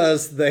 Only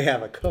because they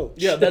have a coach.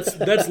 Yeah,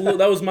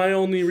 that was my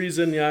only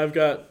reason. Yeah, I've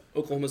got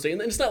Oklahoma State.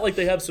 And it's not like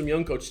they have some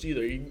young coach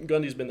either.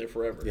 Gundy's been there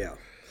forever. Yeah.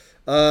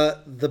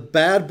 The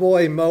Bad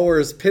Boy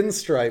Mowers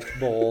Pinstripe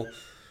Bowl.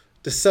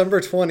 December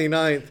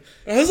 29th.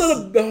 How is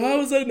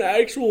that an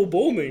actual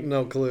bowl name?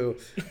 No clue.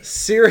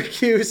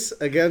 Syracuse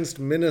against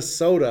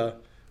Minnesota.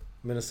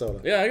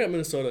 Yeah, I got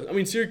Minnesota. I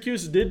mean,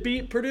 Syracuse did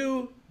beat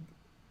Purdue.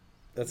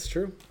 That's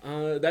true.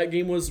 That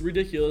game was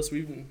ridiculous.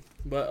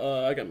 But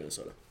I got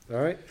Minnesota. All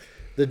right.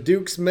 The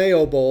Duke's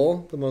Mayo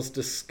Bowl, the most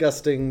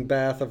disgusting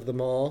bath of them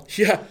all.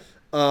 Yeah.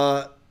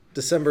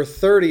 December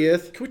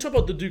 30th. Can we talk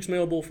about the Duke's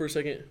Mayo Bowl for a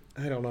second?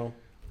 I don't know.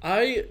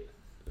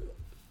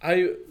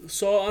 I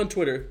saw on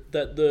Twitter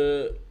that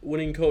the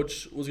winning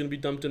coach was going to be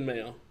dumped in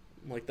mayo.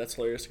 I'm like, that's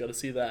hilarious. Got to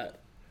see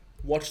that.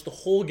 Watched the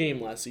whole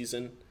game last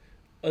season,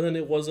 and then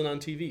it wasn't on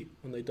TV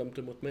when they dumped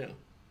him with mayo.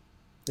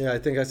 Yeah, I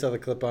think I saw the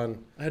clip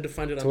on I had to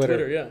find it on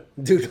Twitter, yeah.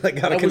 Dude,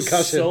 got a concussion. I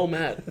was so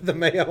mad. The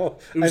mayo,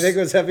 I think it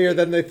was heavier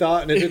than they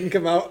thought, and it didn't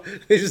come out.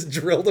 They just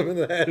drilled him in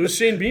the head. It was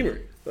Shane Beamer.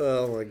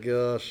 Oh, my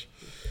gosh.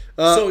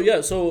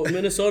 So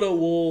Minnesota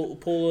will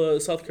pull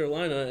South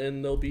Carolina,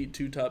 and they'll beat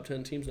 2 top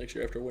 10 teams next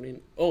year after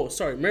winning. Oh,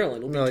 sorry,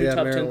 Maryland will beat 2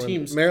 top 10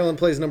 teams. Maryland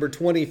plays number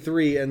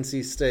 23,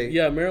 NC State.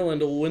 Yeah, Maryland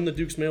will win the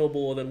Duke's Mayo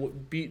Bowl and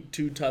then beat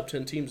 2 top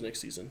 10 teams next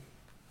season.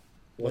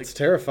 What's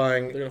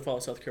terrifying they're going to follow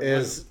South Carolina.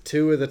 Is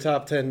 2 of the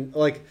top 10,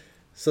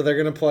 so they're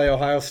going to play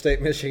Ohio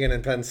State, Michigan,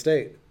 and Penn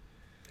State.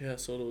 Yeah,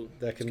 so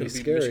that can be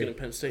scary. Michigan and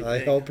Penn State. I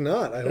hope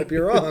not. I hope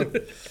you're wrong.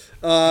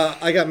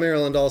 I got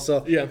Maryland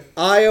also. Yeah.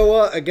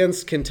 Iowa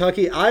against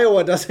Kentucky.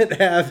 Iowa doesn't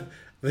have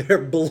their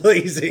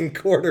blazing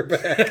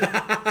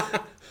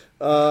quarterback.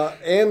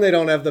 And they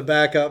don't have the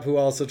backup who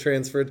also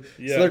transferred.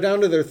 Yeah. So they're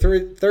down to their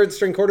third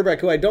string quarterback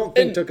who I don't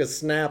think took a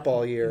snap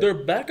all year. Their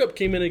backup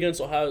came in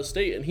against Ohio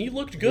State, and he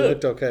looked good. He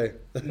looked okay.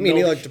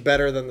 He looked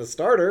better than the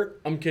starter.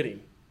 I'm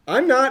kidding.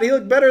 I'm not. He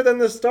looked better than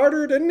the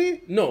starter, didn't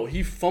he? No,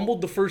 he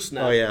fumbled the first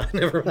snap. Oh, yeah.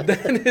 Never mind.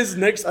 Then his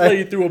next play,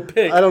 he threw a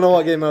pick. I don't know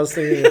what game I was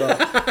thinking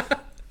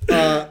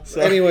about.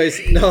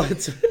 Anyways, no,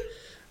 it's...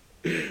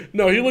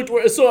 No, he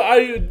looked... So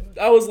I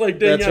was like,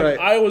 dang, that's right.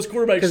 Iowa's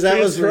quarterback... Because that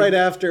was right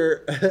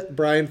after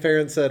Brian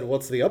Ferentz said,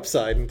 what's the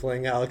upside in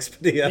playing Alex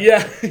Padilla?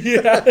 Yeah.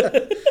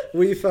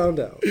 We found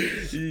out.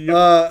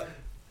 Yep.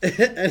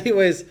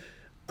 Anyways,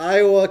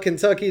 Iowa,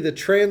 Kentucky, the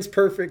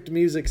Trans-Perfect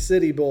Music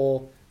City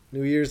Bowl,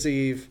 New Year's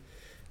Eve.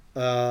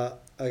 I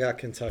got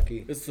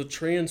Kentucky. It's the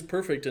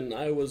Trans-Perfect, and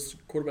Iowa's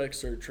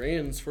quarterbacks are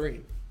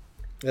transferring.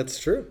 That's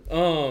true.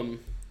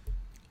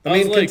 I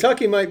mean,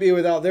 Kentucky might be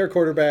without their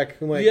quarterback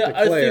who might declare.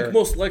 I think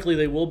most likely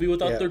they will be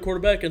without their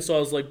quarterback. And so I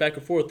was like back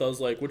and forth. I was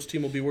like, which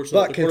team will be worse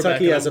without the quarterback? But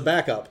Kentucky has a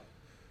backup,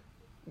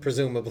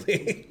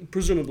 presumably.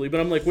 Presumably. But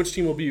I'm like, which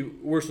team will be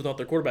worse without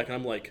their quarterback? And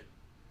I'm like,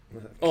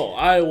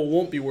 Iowa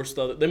won't be worse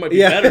without it. They might be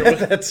better.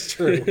 That's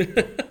true.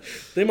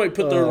 They might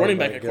put their running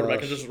back at quarterback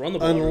and just run the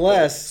ball.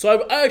 Unless.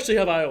 So I actually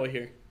have Iowa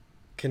here.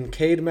 Can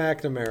Cade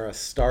McNamara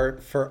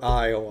start for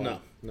Iowa?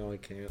 No, he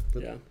can't.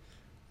 But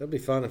that'd be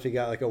fun if he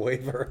got like a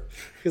waiver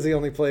because he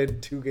only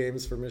played 2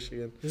 games for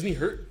Michigan. Isn't he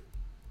hurt?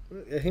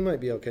 He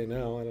might be okay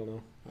now. I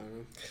don't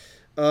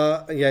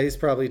know. He's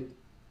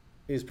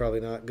probably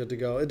not good to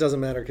go. It doesn't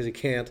matter because he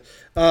can't.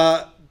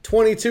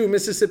 22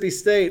 Mississippi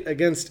State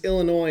against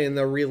Illinois in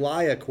the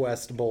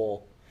ReliaQuest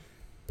Bowl,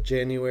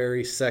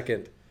 January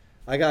 2nd.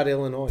 I got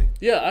Illinois.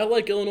 Yeah, I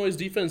like Illinois'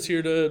 defense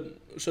here to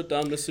shut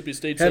down Mississippi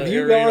State's Have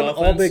you gone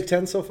all Big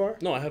Ten so far?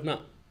 No, I have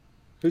not.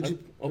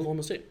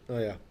 Oklahoma State. Oh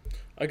yeah.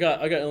 I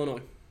got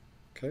Illinois.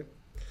 Okay.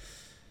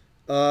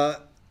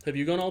 Have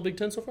you gone all Big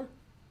Ten so far?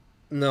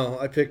 No,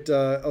 I picked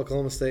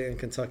Oklahoma State and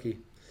Kentucky.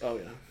 Oh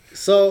yeah.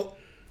 So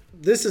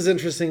this is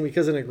interesting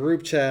because in a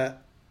group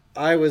chat,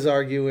 I was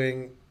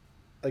arguing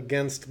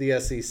against the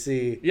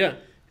SEC. Yeah.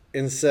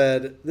 And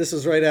said this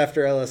was right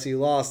after LSU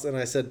lost, and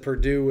I said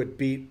Purdue would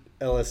beat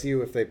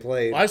LSU if they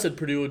played. Well, I said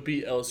Purdue would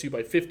beat LSU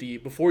by 50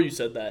 before you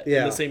said that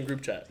in the same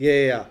group chat.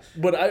 Yeah.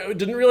 But I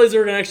didn't realize they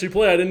were going to actually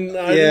play.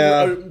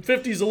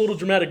 50 is a little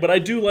dramatic, but I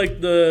do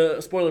like the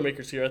spoiler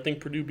makers here. I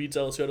think Purdue beats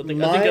LSU. I think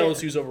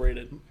LSU's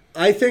overrated.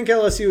 I think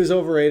LSU is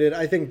overrated.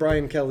 I think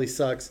Brian Kelly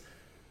sucks.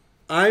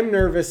 I'm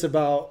nervous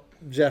about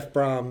Jeff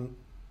Brom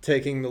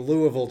taking the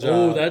Louisville job.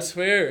 Oh, that's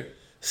fair.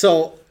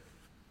 So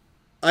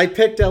I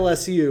picked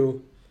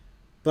LSU,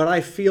 but I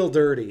feel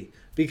dirty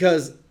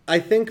because I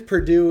think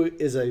Purdue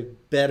is a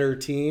better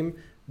team.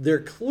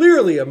 They're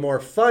clearly a more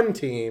fun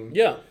team.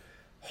 Yeah.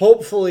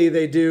 Hopefully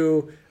they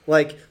do,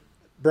 like,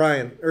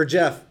 Brian or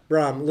Jeff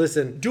Brom,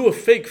 listen. Do a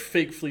fake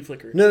flea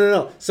flicker.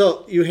 No.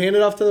 So you hand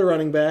it off to the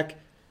running back.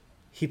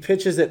 He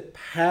pitches it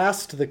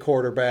past the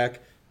quarterback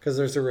because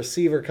there's a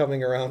receiver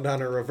coming around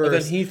on a reverse.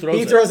 And then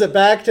he throws it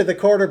back to the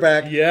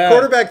quarterback. Yeah.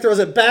 Quarterback throws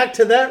it back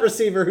to that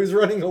receiver who's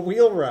running a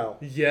wheel route.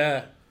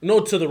 Yeah. No,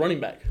 to the running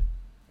back.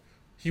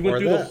 He went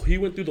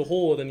through the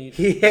hole, and then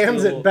he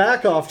hands it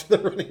back off to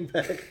the running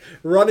back.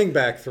 Running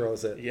back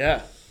throws it.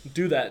 Yeah,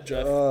 do that,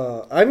 Jeff.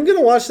 I'm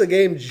gonna watch the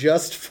game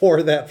just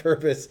for that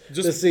purpose,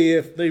 just to see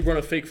if they run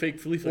a fake flea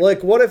flicker.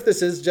 Like, what if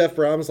this is Jeff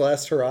Brom's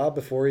last hurrah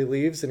before he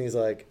leaves, and he's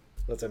like,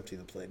 "Let's empty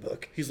the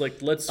playbook." He's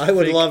like, I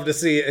would love to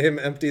see him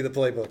empty the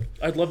playbook.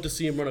 I'd love to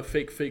see him run a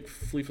fake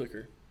flea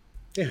flicker.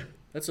 Yeah,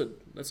 that's a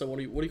what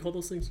do you call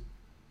those things?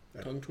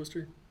 Tongue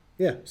twister.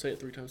 Yeah. Say it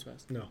 3 times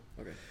fast. No.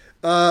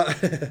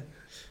 Okay.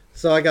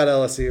 So I got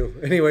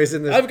LSU. Anyways,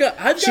 in this I've got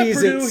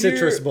Purdue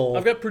Citrus here, Bowl.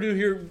 I've got Purdue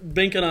here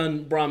banking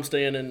on Brom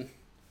staying and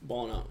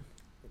balling out.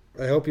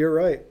 I hope you're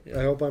right. Yeah.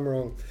 I hope I'm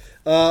wrong.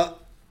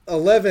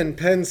 11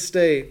 Penn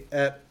State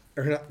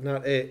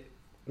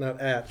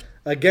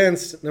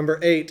against number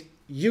 8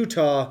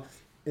 Utah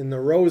in the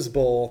Rose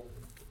Bowl.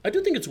 I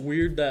do think it's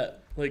weird that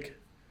like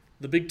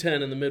the Big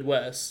Ten in the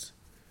Midwest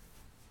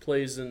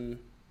plays in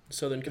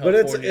Southern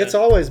California. But it's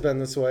always been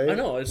this way. I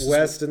know. It's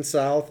West and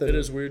South. It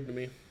is weird to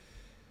me.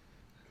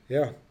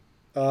 Yeah.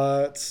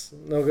 It's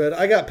no good.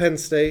 I got Penn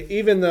State,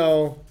 even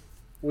though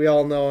we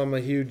all know I'm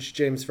a huge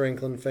James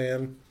Franklin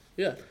fan.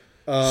 Yeah.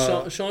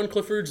 Sean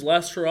Clifford's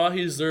last hurrah.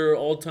 He's their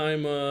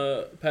all-time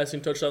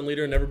passing touchdown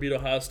leader and never beat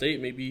Ohio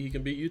State. Maybe he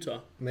can beat Utah.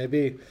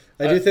 Maybe.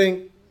 I do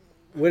think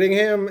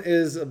Whittingham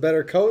is a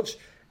better coach.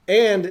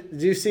 And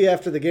did you see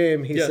after the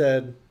game, he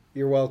said,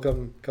 "You're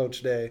welcome,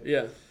 Coach Day."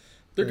 Yeah.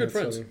 They're good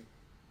friends. Funny.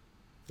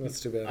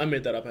 That's too bad. I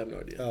made that up. I have no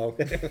idea. Oh,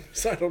 okay.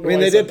 So I don't know. I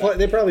mean, they did.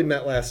 They probably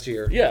met last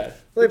year. Yeah.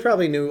 Well, they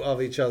probably knew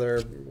of each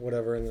other,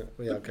 whatever.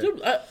 Okay.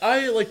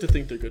 I like to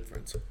think they're good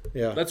friends.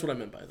 Yeah. That's what I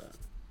meant by that.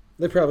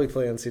 They probably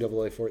play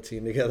NCAA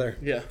 14 together.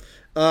 Yeah.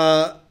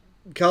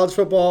 College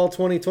football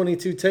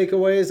 2022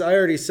 takeaways. I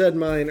already said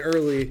mine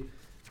early.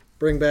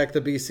 Bring back the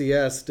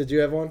BCS. Did you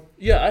have one?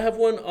 Yeah, I have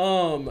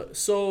one.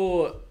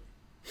 So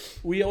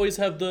we always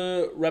have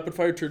the rapid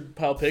fire turd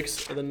pile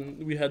picks, and then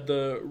we had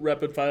the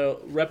rapid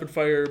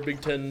fire Big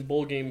Ten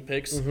bowl game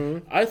picks.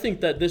 Mm-hmm. I think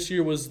that this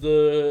year was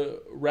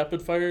the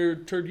rapid fire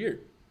turd year.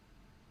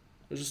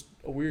 It was just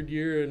a weird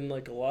year and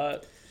like a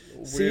lot.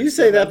 So you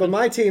say that, but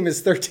my team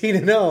is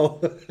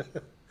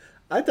 13-0.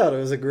 I thought it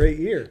was a great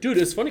year. Dude,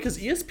 it's funny because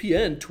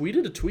ESPN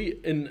tweeted a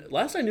tweet, and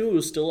last I knew it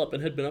was still up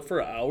and had been up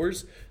for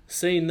hours,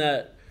 saying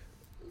that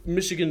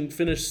Michigan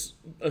finished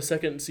a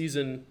second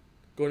season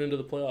going into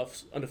the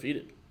playoffs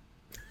undefeated.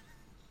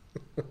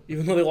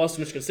 Even though they lost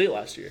to Michigan State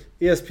last year.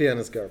 ESPN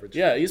is garbage.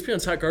 Yeah,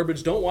 ESPN's hot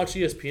garbage. Don't watch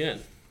ESPN.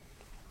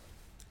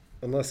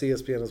 Unless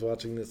ESPN is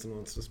watching this and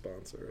wants to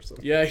sponsor or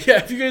something. Yeah,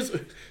 if you guys...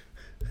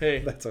 Hey.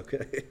 That's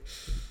okay.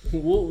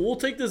 We'll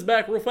take this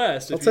back real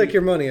fast. I'll take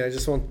your money. I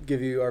just won't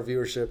give you our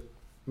viewership.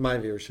 My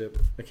viewership.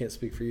 I can't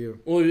speak for you.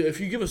 Well,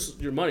 if you give us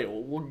your money,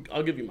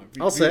 I'll give you my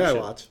viewership. I'll say I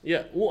watch.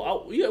 Yeah,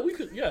 well, we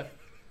could, yeah.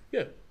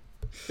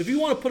 If you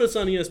want to put us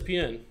on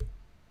ESPN,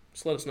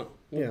 Just let us know.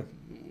 Yeah.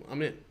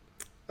 I'm in.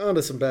 On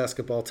to some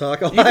basketball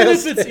talk. Even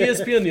if it's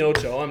ESPN the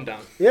Ocho, I'm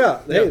down. Yeah,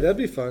 hey, that'd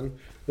be fun.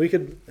 We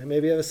could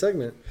maybe have a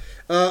segment.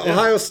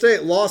 Ohio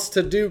State lost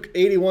to Duke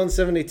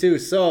 81-72.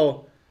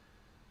 So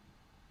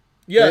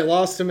they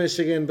lost to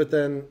Michigan, but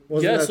then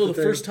wasn't that so the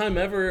the first time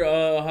ever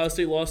Ohio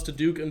State lost to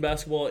Duke in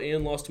basketball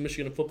and lost to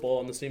Michigan in football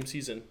in the same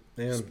season.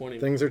 Man, disappointing.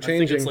 Things are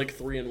changing. I think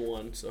it's like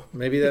 3-1. So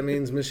maybe that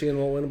means Michigan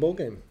will win a bowl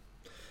game.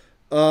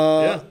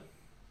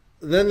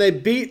 Then they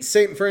beat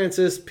St.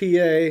 Francis,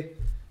 PA,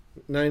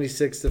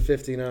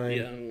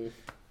 96-59.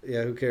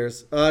 Yeah, who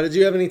cares? Did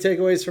you have any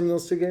takeaways from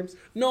those two games?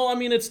 No, I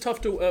mean, it's tough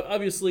to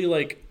obviously,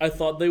 like, I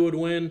thought they would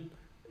win,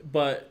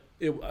 but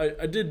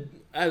I did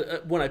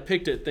when I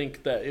picked it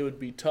think that it would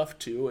be tough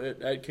to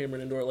at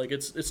Cameron Indoor. Like,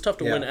 it's tough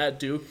to win at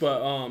Duke,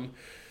 but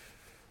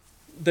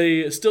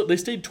they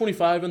stayed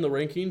 25 in the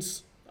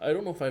rankings. I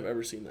don't know if I've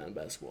ever seen that in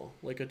basketball.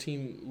 Like, a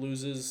team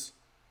loses.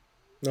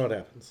 No, it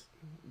happens.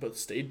 But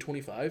stayed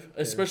 25,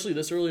 especially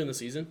this early in the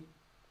season.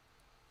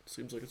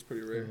 Seems like it's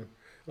pretty rare.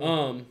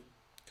 Mm-hmm.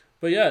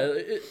 But yeah,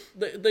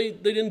 they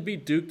didn't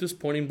beat Duke,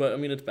 disappointing. But I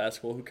mean, it's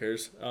basketball. Who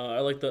cares? I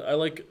like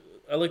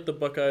the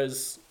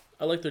Buckeyes.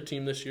 I like their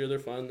team this year. They're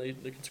fun. They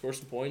can score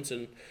some points,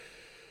 and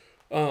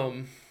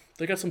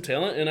they got some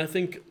talent. And I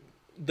think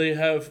they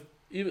have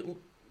even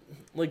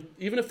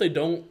if they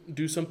don't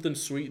do something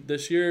sweet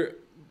this year,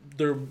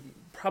 they're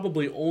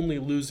probably only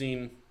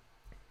losing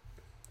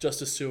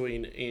Justice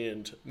Suing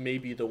and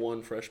maybe the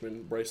one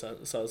freshman Bryce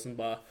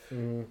Sazenbaugh.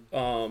 And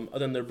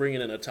then they're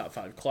bringing in a top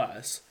 5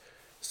 class.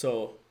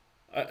 So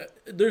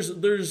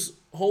there's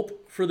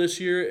hope for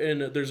this year,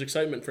 and there's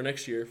excitement for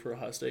next year for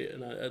Ohio State.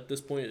 And at this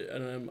point,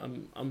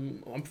 and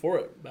I'm for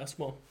it.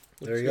 Basketball.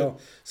 There you go.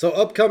 So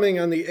upcoming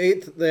on the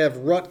 8th, they have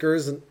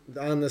Rutgers.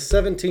 On the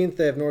 17th,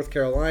 they have North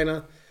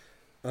Carolina.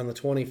 On the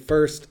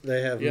 21st,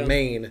 they have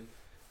Maine.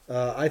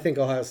 I think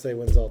Ohio State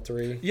wins all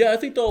 3. Yeah, I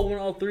think they'll win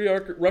all 3.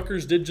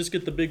 Rutgers did just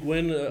get the big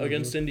win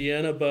against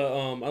Indiana, but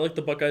I like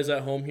the Buckeyes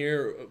at home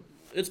here.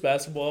 It's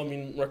basketball. I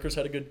mean, Rutgers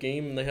had a good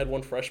game, and they had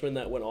one freshman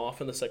that went off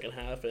in the second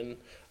half, and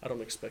I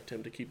don't expect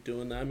him to keep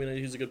doing that. I mean,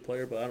 he's a good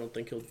player, but I don't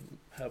think he'll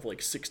have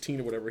like 16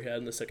 or whatever he had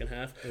in the second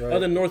half. Right. Other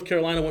than North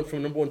Carolina went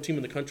from number 1 team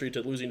in the country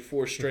to losing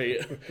 4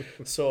 straight.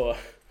 So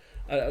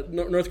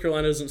North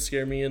Carolina doesn't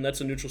scare me, and that's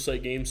a neutral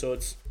site game, so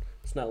it's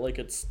not like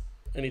it's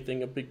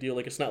anything a big deal.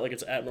 Like, it's not like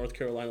it's at North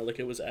Carolina like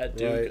it was at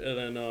Duke. Right.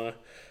 And then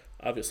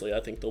obviously I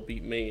think they'll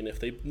beat Maine. If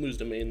they lose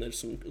to Maine,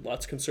 there's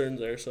lots of concerns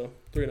there. So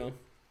 3-0.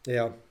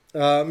 Yeah.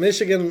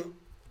 Michigan,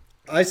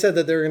 I said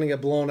that they were going to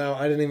get blown out.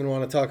 I didn't even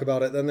want to talk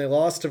about it. Then they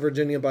lost to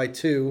Virginia by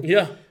 2.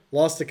 Yeah.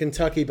 Lost to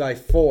Kentucky by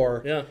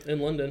 4. Yeah, in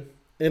London.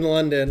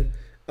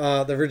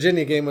 The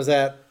Virginia game was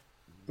at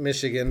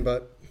Michigan,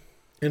 but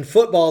in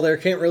football there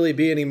can't really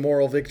be any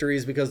moral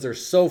victories because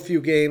there's so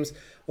few games.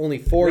 Only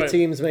 4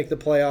 teams make the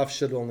playoffs.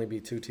 Should only be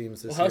 2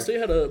 teams this year. Ohio State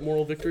had a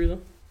moral victory,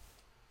 though.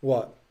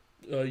 What?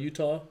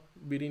 Utah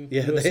beating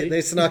USC.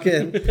 They snuck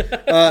in.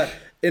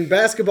 In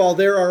basketball,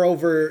 there are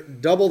over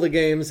double the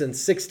games, and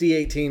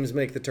 68 teams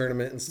make the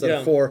tournament instead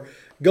of 4.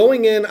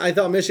 Going in, I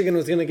thought Michigan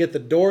was going to get the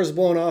doors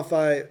blown off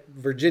by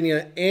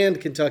Virginia and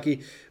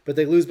Kentucky, but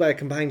they lose by a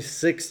combined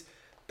 6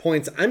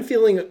 points. I'm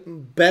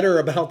feeling better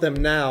about them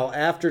now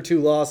after 2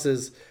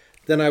 losses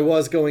than I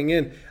was going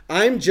in.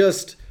 I'm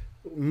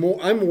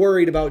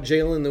worried about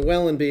Jalen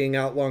Llewellyn being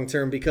out long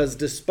term because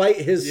despite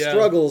his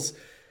struggles,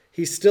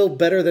 he's still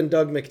better than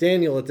Doug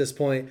McDaniel at this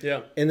point.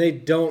 Yeah. And they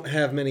don't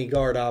have many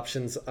guard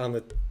options on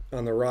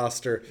the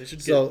roster. They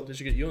should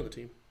get you on the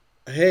team.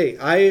 Hey,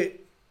 I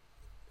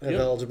have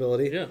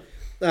eligibility.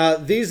 Yeah.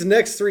 These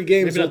next 3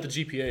 games. Maybe not the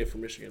GPA for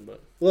Michigan,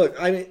 but look,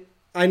 I mean,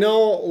 I know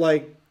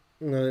like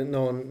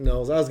no one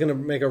knows. I was gonna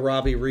make a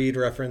Robbie Reed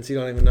reference. You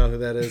don't even know who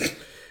that is.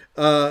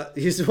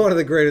 He's one of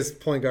the greatest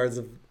point guards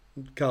of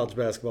college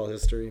basketball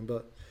history,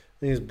 but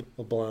he's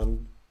a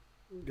blonde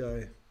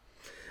guy.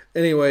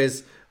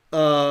 Anyways,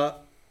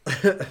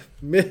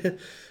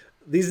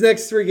 these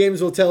next 3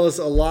 games will tell us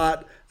a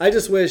lot. I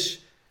just wish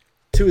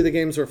 2 of the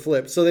games were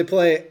flipped. So they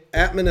play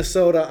at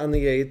Minnesota on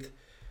the 8th,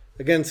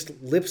 against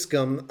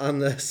Lipscomb on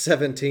the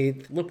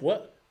 17th. Lip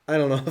what? I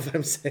don't know if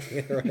I'm saying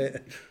it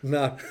right.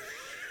 No.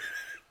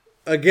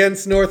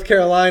 Against North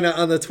Carolina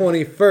on the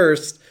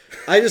 21st.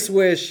 I just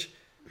wish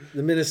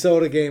the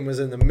Minnesota game was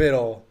in the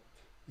middle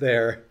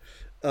there.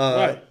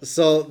 Right.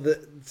 So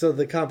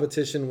the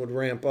competition would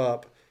ramp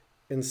up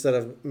instead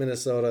of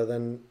Minnesota,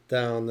 then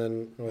down,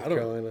 then North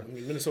Carolina. I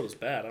mean, Minnesota's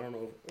bad. I don't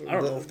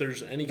know if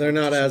there's any. They're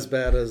not as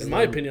bad as. In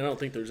my opinion, I don't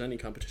think there's any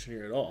competition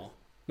here at all.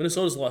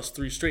 Minnesota's lost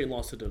 3 straight and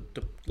lost to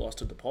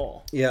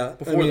DePaul. Yeah.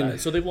 Before that,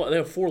 so they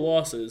have 4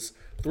 losses.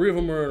 3 of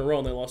them are in a row,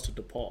 and they lost to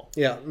DePaul.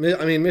 Yeah,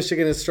 I mean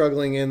Michigan is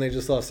struggling, and they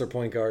just lost their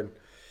point guard.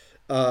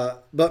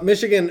 But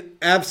Michigan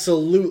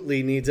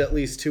absolutely needs at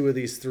least 2 of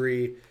these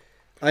 3.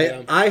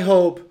 I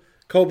hope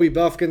Kobe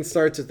Buffkin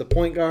starts at the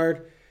point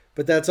guard,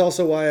 but that's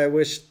also why I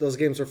wish those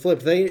games were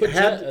flipped. They Put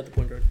had Jet at the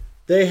point guard.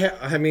 They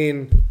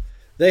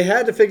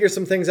had to figure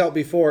some things out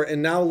before,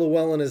 and now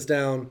Llewellyn is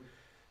down,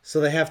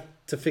 so they have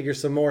to figure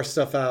some more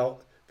stuff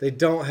out. They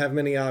don't have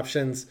many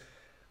options.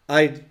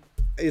 It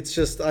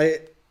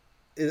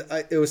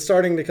was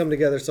starting to come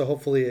together, so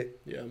hopefully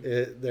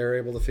they're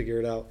able to figure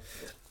it out.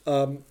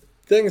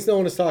 Things no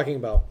one is talking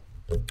about.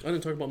 I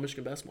didn't talk about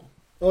Michigan basketball.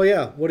 Oh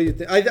yeah, what do you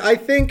think? I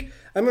think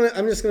I'm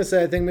just gonna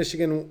say I think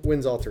Michigan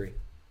wins all three.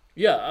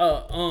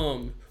 Yeah.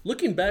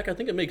 Looking back, I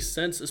think it makes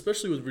sense,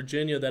 especially with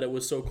Virginia, that it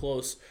was so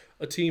close.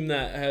 A team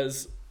that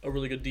has a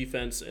really good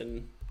defense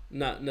and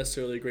not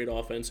necessarily a great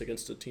offense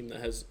against a team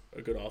that has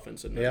a good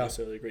offense and not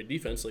necessarily a great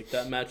defense. Like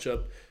that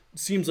matchup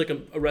seems like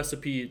a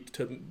recipe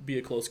to be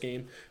a close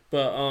game.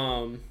 But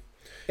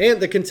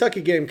and the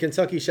Kentucky game,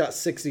 Kentucky shot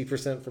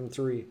 60% from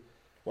three.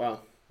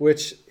 Wow.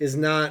 Which is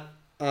not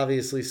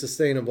obviously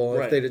sustainable.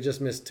 Right. If they'd have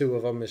just missed two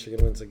of them,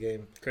 Michigan wins the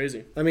game.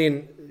 Crazy. I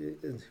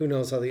mean, who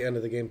knows how the end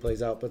of the game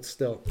plays out, but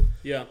still.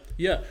 Yeah.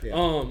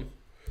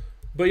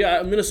 But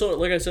yeah, Minnesota,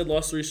 like I said,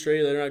 lost 3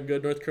 straight. They're not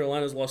good. North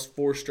Carolina's lost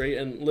 4 straight,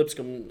 and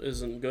Lipscomb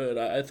isn't good.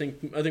 I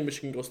think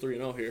Michigan goes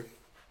 3-0 here.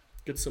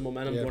 Gets some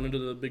momentum going into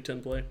the Big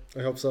Ten play.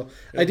 I hope so.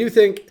 Yeah. I do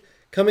think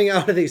coming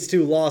out of these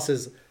 2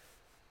 losses,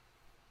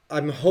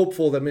 I'm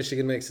hopeful that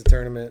Michigan makes the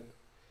tournament.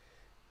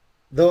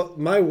 Though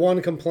my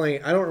one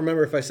complaint, I don't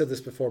remember if I said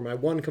this before, my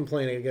one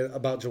complaint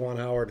about Juwan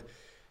Howard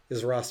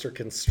is roster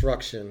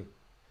construction.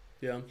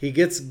 Yeah. He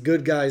gets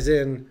good guys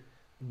in,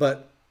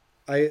 but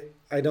I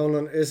don't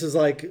know. This is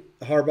like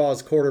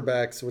Harbaugh's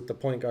quarterbacks with the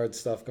point guard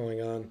stuff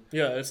going on.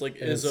 Yeah, it's like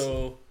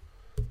Izzo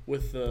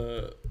with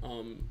the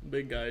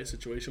big guy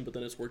situation, but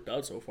then it's worked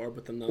out so far.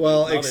 But then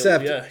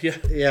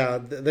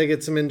they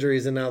get some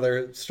injuries and now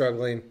they're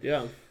struggling.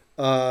 Yeah.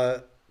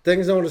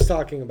 Things no one is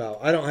talking about.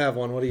 I don't have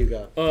one. What do you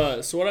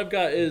got? So what I've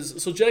got is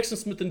Jackson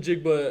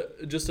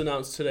Smith-Njigba just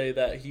announced today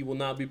that he will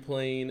not be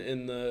playing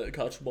in the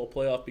college football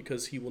playoff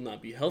because he will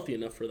not be healthy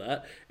enough for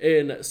that,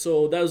 and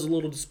so that was a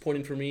little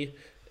disappointing for me.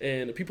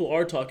 And people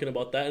are talking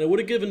about that, and it would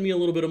have given me a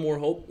little bit more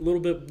hope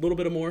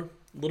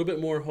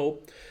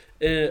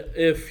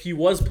if he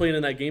was playing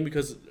in that game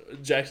because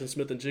Jackson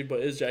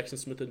Smith-Njigba is Jackson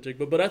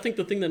Smith-Njigba. But I think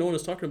the thing that no one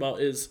is talking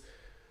about is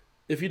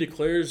if he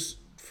declares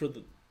for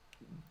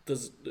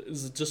is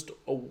it just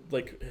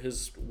like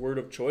his word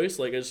of choice?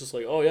 Like it's just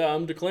like, oh yeah,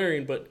 I'm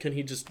declaring, but can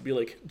he just be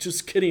like,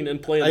 just kidding and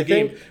play in the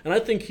game? And I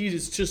think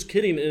he's just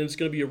kidding, and it's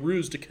going to be a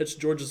ruse to catch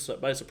Georgia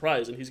by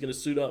surprise, and he's going to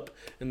suit up,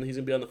 and he's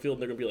going to be on the field,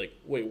 and they're going to be like,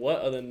 wait,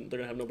 what? And then they're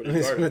going to have nobody to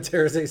guard him. He's going to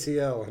tear his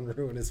ACL and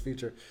ruin his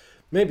future.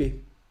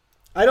 Maybe.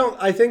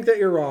 I think that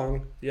you're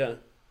wrong. Yeah.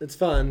 It's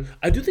fun.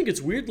 I do think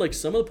it's weird, like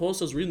some of the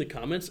posts I was reading the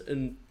comments,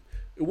 and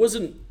it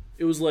wasn't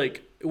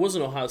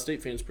Ohio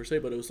State fans per se,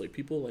 but it was like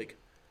people like,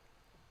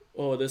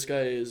 oh, this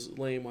guy is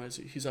lame. Why is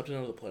he's opting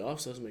out of the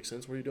playoffs? Doesn't make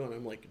sense. What are you doing?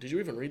 I'm like, did you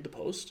even read the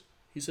post?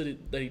 He said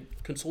that he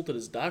consulted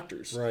his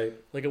doctors. Right.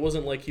 Like, it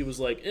wasn't like he was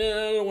like,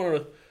 I don't want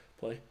to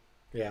play.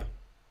 Yeah.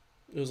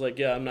 It was like,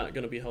 I'm not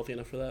going to be healthy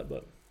enough for that.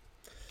 But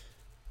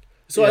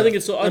so I think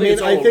it's all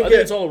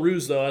a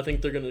ruse, though. I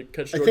think they're going to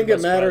catch Jordan. I think it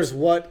matters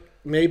what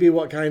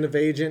kind of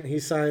agent he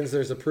signs.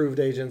 There's approved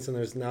agents and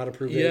there's not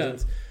approved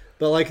agents.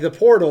 But like the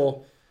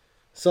portal,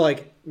 so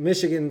like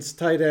Michigan's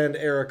tight end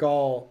Eric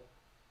All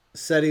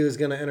said he was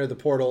going to enter the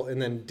portal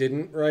and then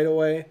didn't right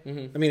away.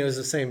 Mm-hmm. I mean, it was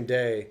the same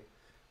day,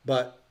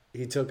 but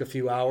he took a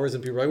few hours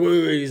and people were like,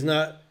 wait, he's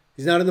not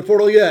in the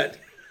portal yet.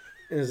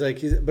 And it's like,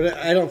 but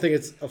I don't think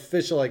it's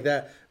official like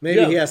that.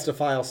 Maybe he has to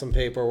file some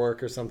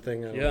paperwork or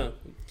something. I don't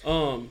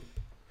know.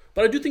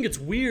 But I do think it's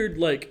weird.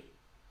 Like,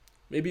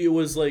 maybe it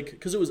was like,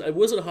 because I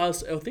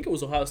think it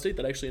was Ohio State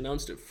that actually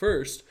announced it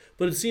first.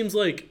 But it seems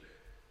like,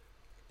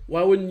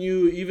 why wouldn't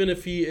you, even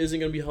if he isn't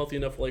going to be healthy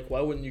enough, like,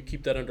 why wouldn't you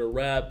keep that under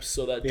wraps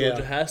so that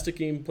Georgia has to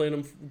game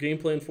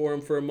plan for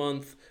him for a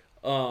month?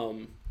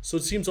 So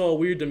it seems all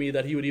weird to me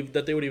that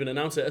they would even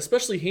announce it.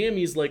 Especially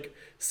Hammy's like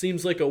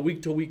seems like a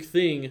week to week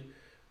thing.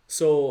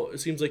 So it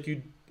seems like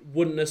you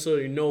wouldn't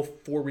necessarily know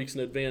 4 weeks in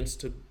advance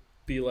to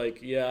be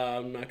like,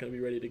 I'm not going to be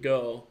ready to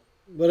go.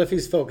 But if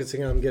he's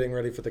focusing on getting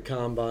ready for the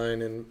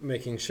combine and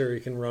making sure he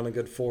can run a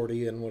good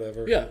 40 and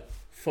whatever. Yeah.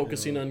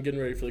 Focusing on getting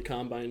ready for the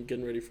combine,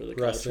 getting ready for the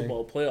college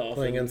football playoff,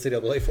 playing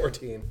NCAA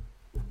 14.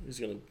 He's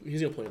gonna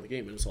play in the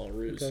game, and it's all a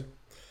ruse. Okay.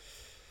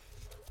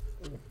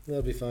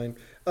 That'll be fine.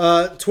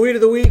 Tweet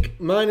of the week.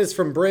 Mine is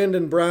from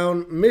Brandon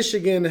Brown.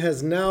 Michigan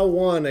has now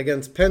won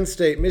against Penn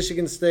State,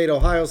 Michigan State,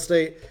 Ohio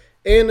State,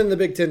 and in the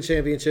Big Ten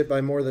Championship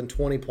by more than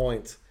 20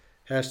 points.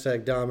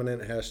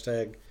 #dominant.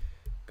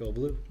 #go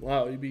blue.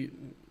 Wow, you beat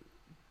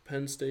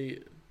Penn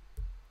State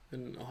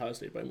and Ohio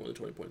State by more than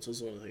 20 points. This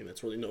is one of the things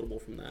that's really notable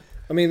from that.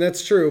 I mean,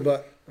 that's true,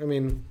 but, I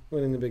mean,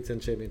 winning the Big Ten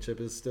Championship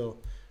is still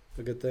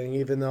a good thing,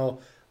 even though,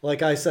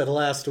 like I said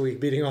last week,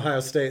 beating Ohio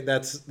State,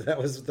 that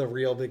was the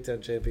real Big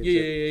Ten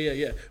Championship.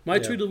 Yeah. My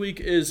tweet of the week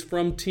is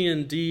from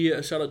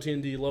TND. Shout out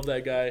TND. Love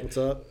that guy. What's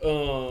up?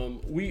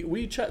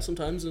 We chat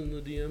sometimes in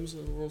the DMs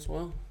every once in a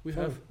while. We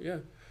have, yeah.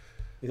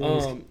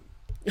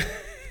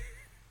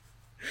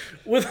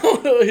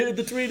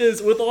 The tweet is,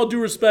 with all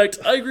due respect,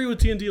 I agree with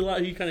TND a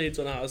lot. He kind of hates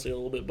on Ohio State a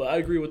little bit, but I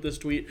agree with this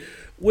tweet.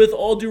 With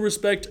all due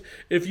respect,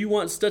 if you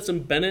want Stetson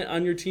Bennett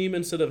on your team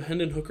instead of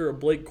Hendon Hooker or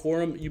Blake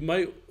Corum, you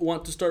might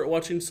want to start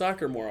watching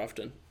soccer more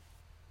often.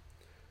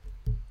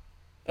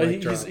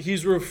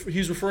 He's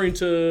referring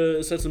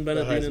to Stetson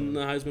Bennett being in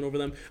the Heisman over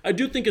them. I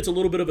do think it's a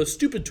little bit of a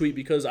stupid tweet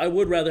because I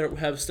would rather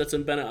have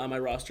Stetson Bennett on my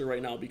roster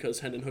right now because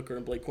Hendon Hooker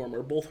and Blake Corum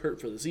are both hurt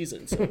for the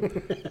season. So.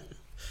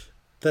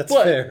 That's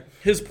fair.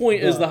 His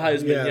point is the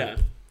Heisman,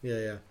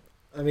 Yeah.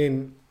 I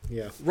mean,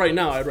 yeah. Right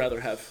now, I'd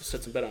rather have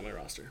Stetson Bennett on my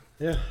roster.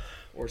 Yeah.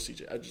 Or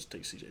CJ. I'd just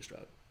take CJ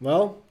Stroud.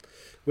 Well,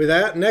 with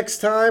that, next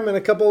time in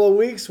a couple of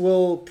weeks,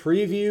 we'll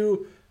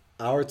preview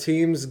our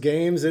team's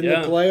games in the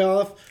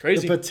playoff.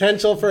 Crazy. The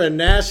potential for a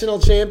national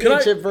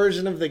championship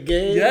version of the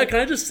game. Yeah, can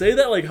I just say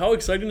that? Like, how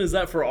exciting is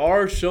that for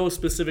our show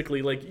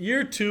specifically? Like,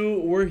 year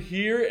 2, we're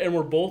here and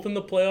we're both in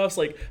the playoffs.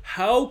 Like,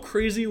 how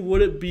crazy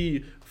would it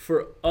be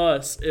for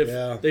us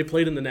if they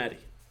played in the Natty?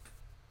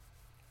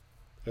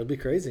 That'd be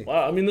crazy.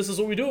 Wow, I mean, this is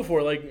what we do it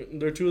for. Like,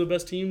 they're 2 of the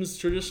best teams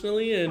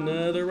traditionally, and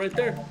they're right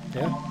there.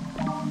 Yeah.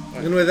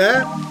 Right. And with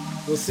that,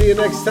 we'll see you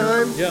next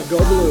time. Yeah. Go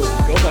Blue.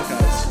 Go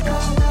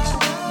Buckeyes.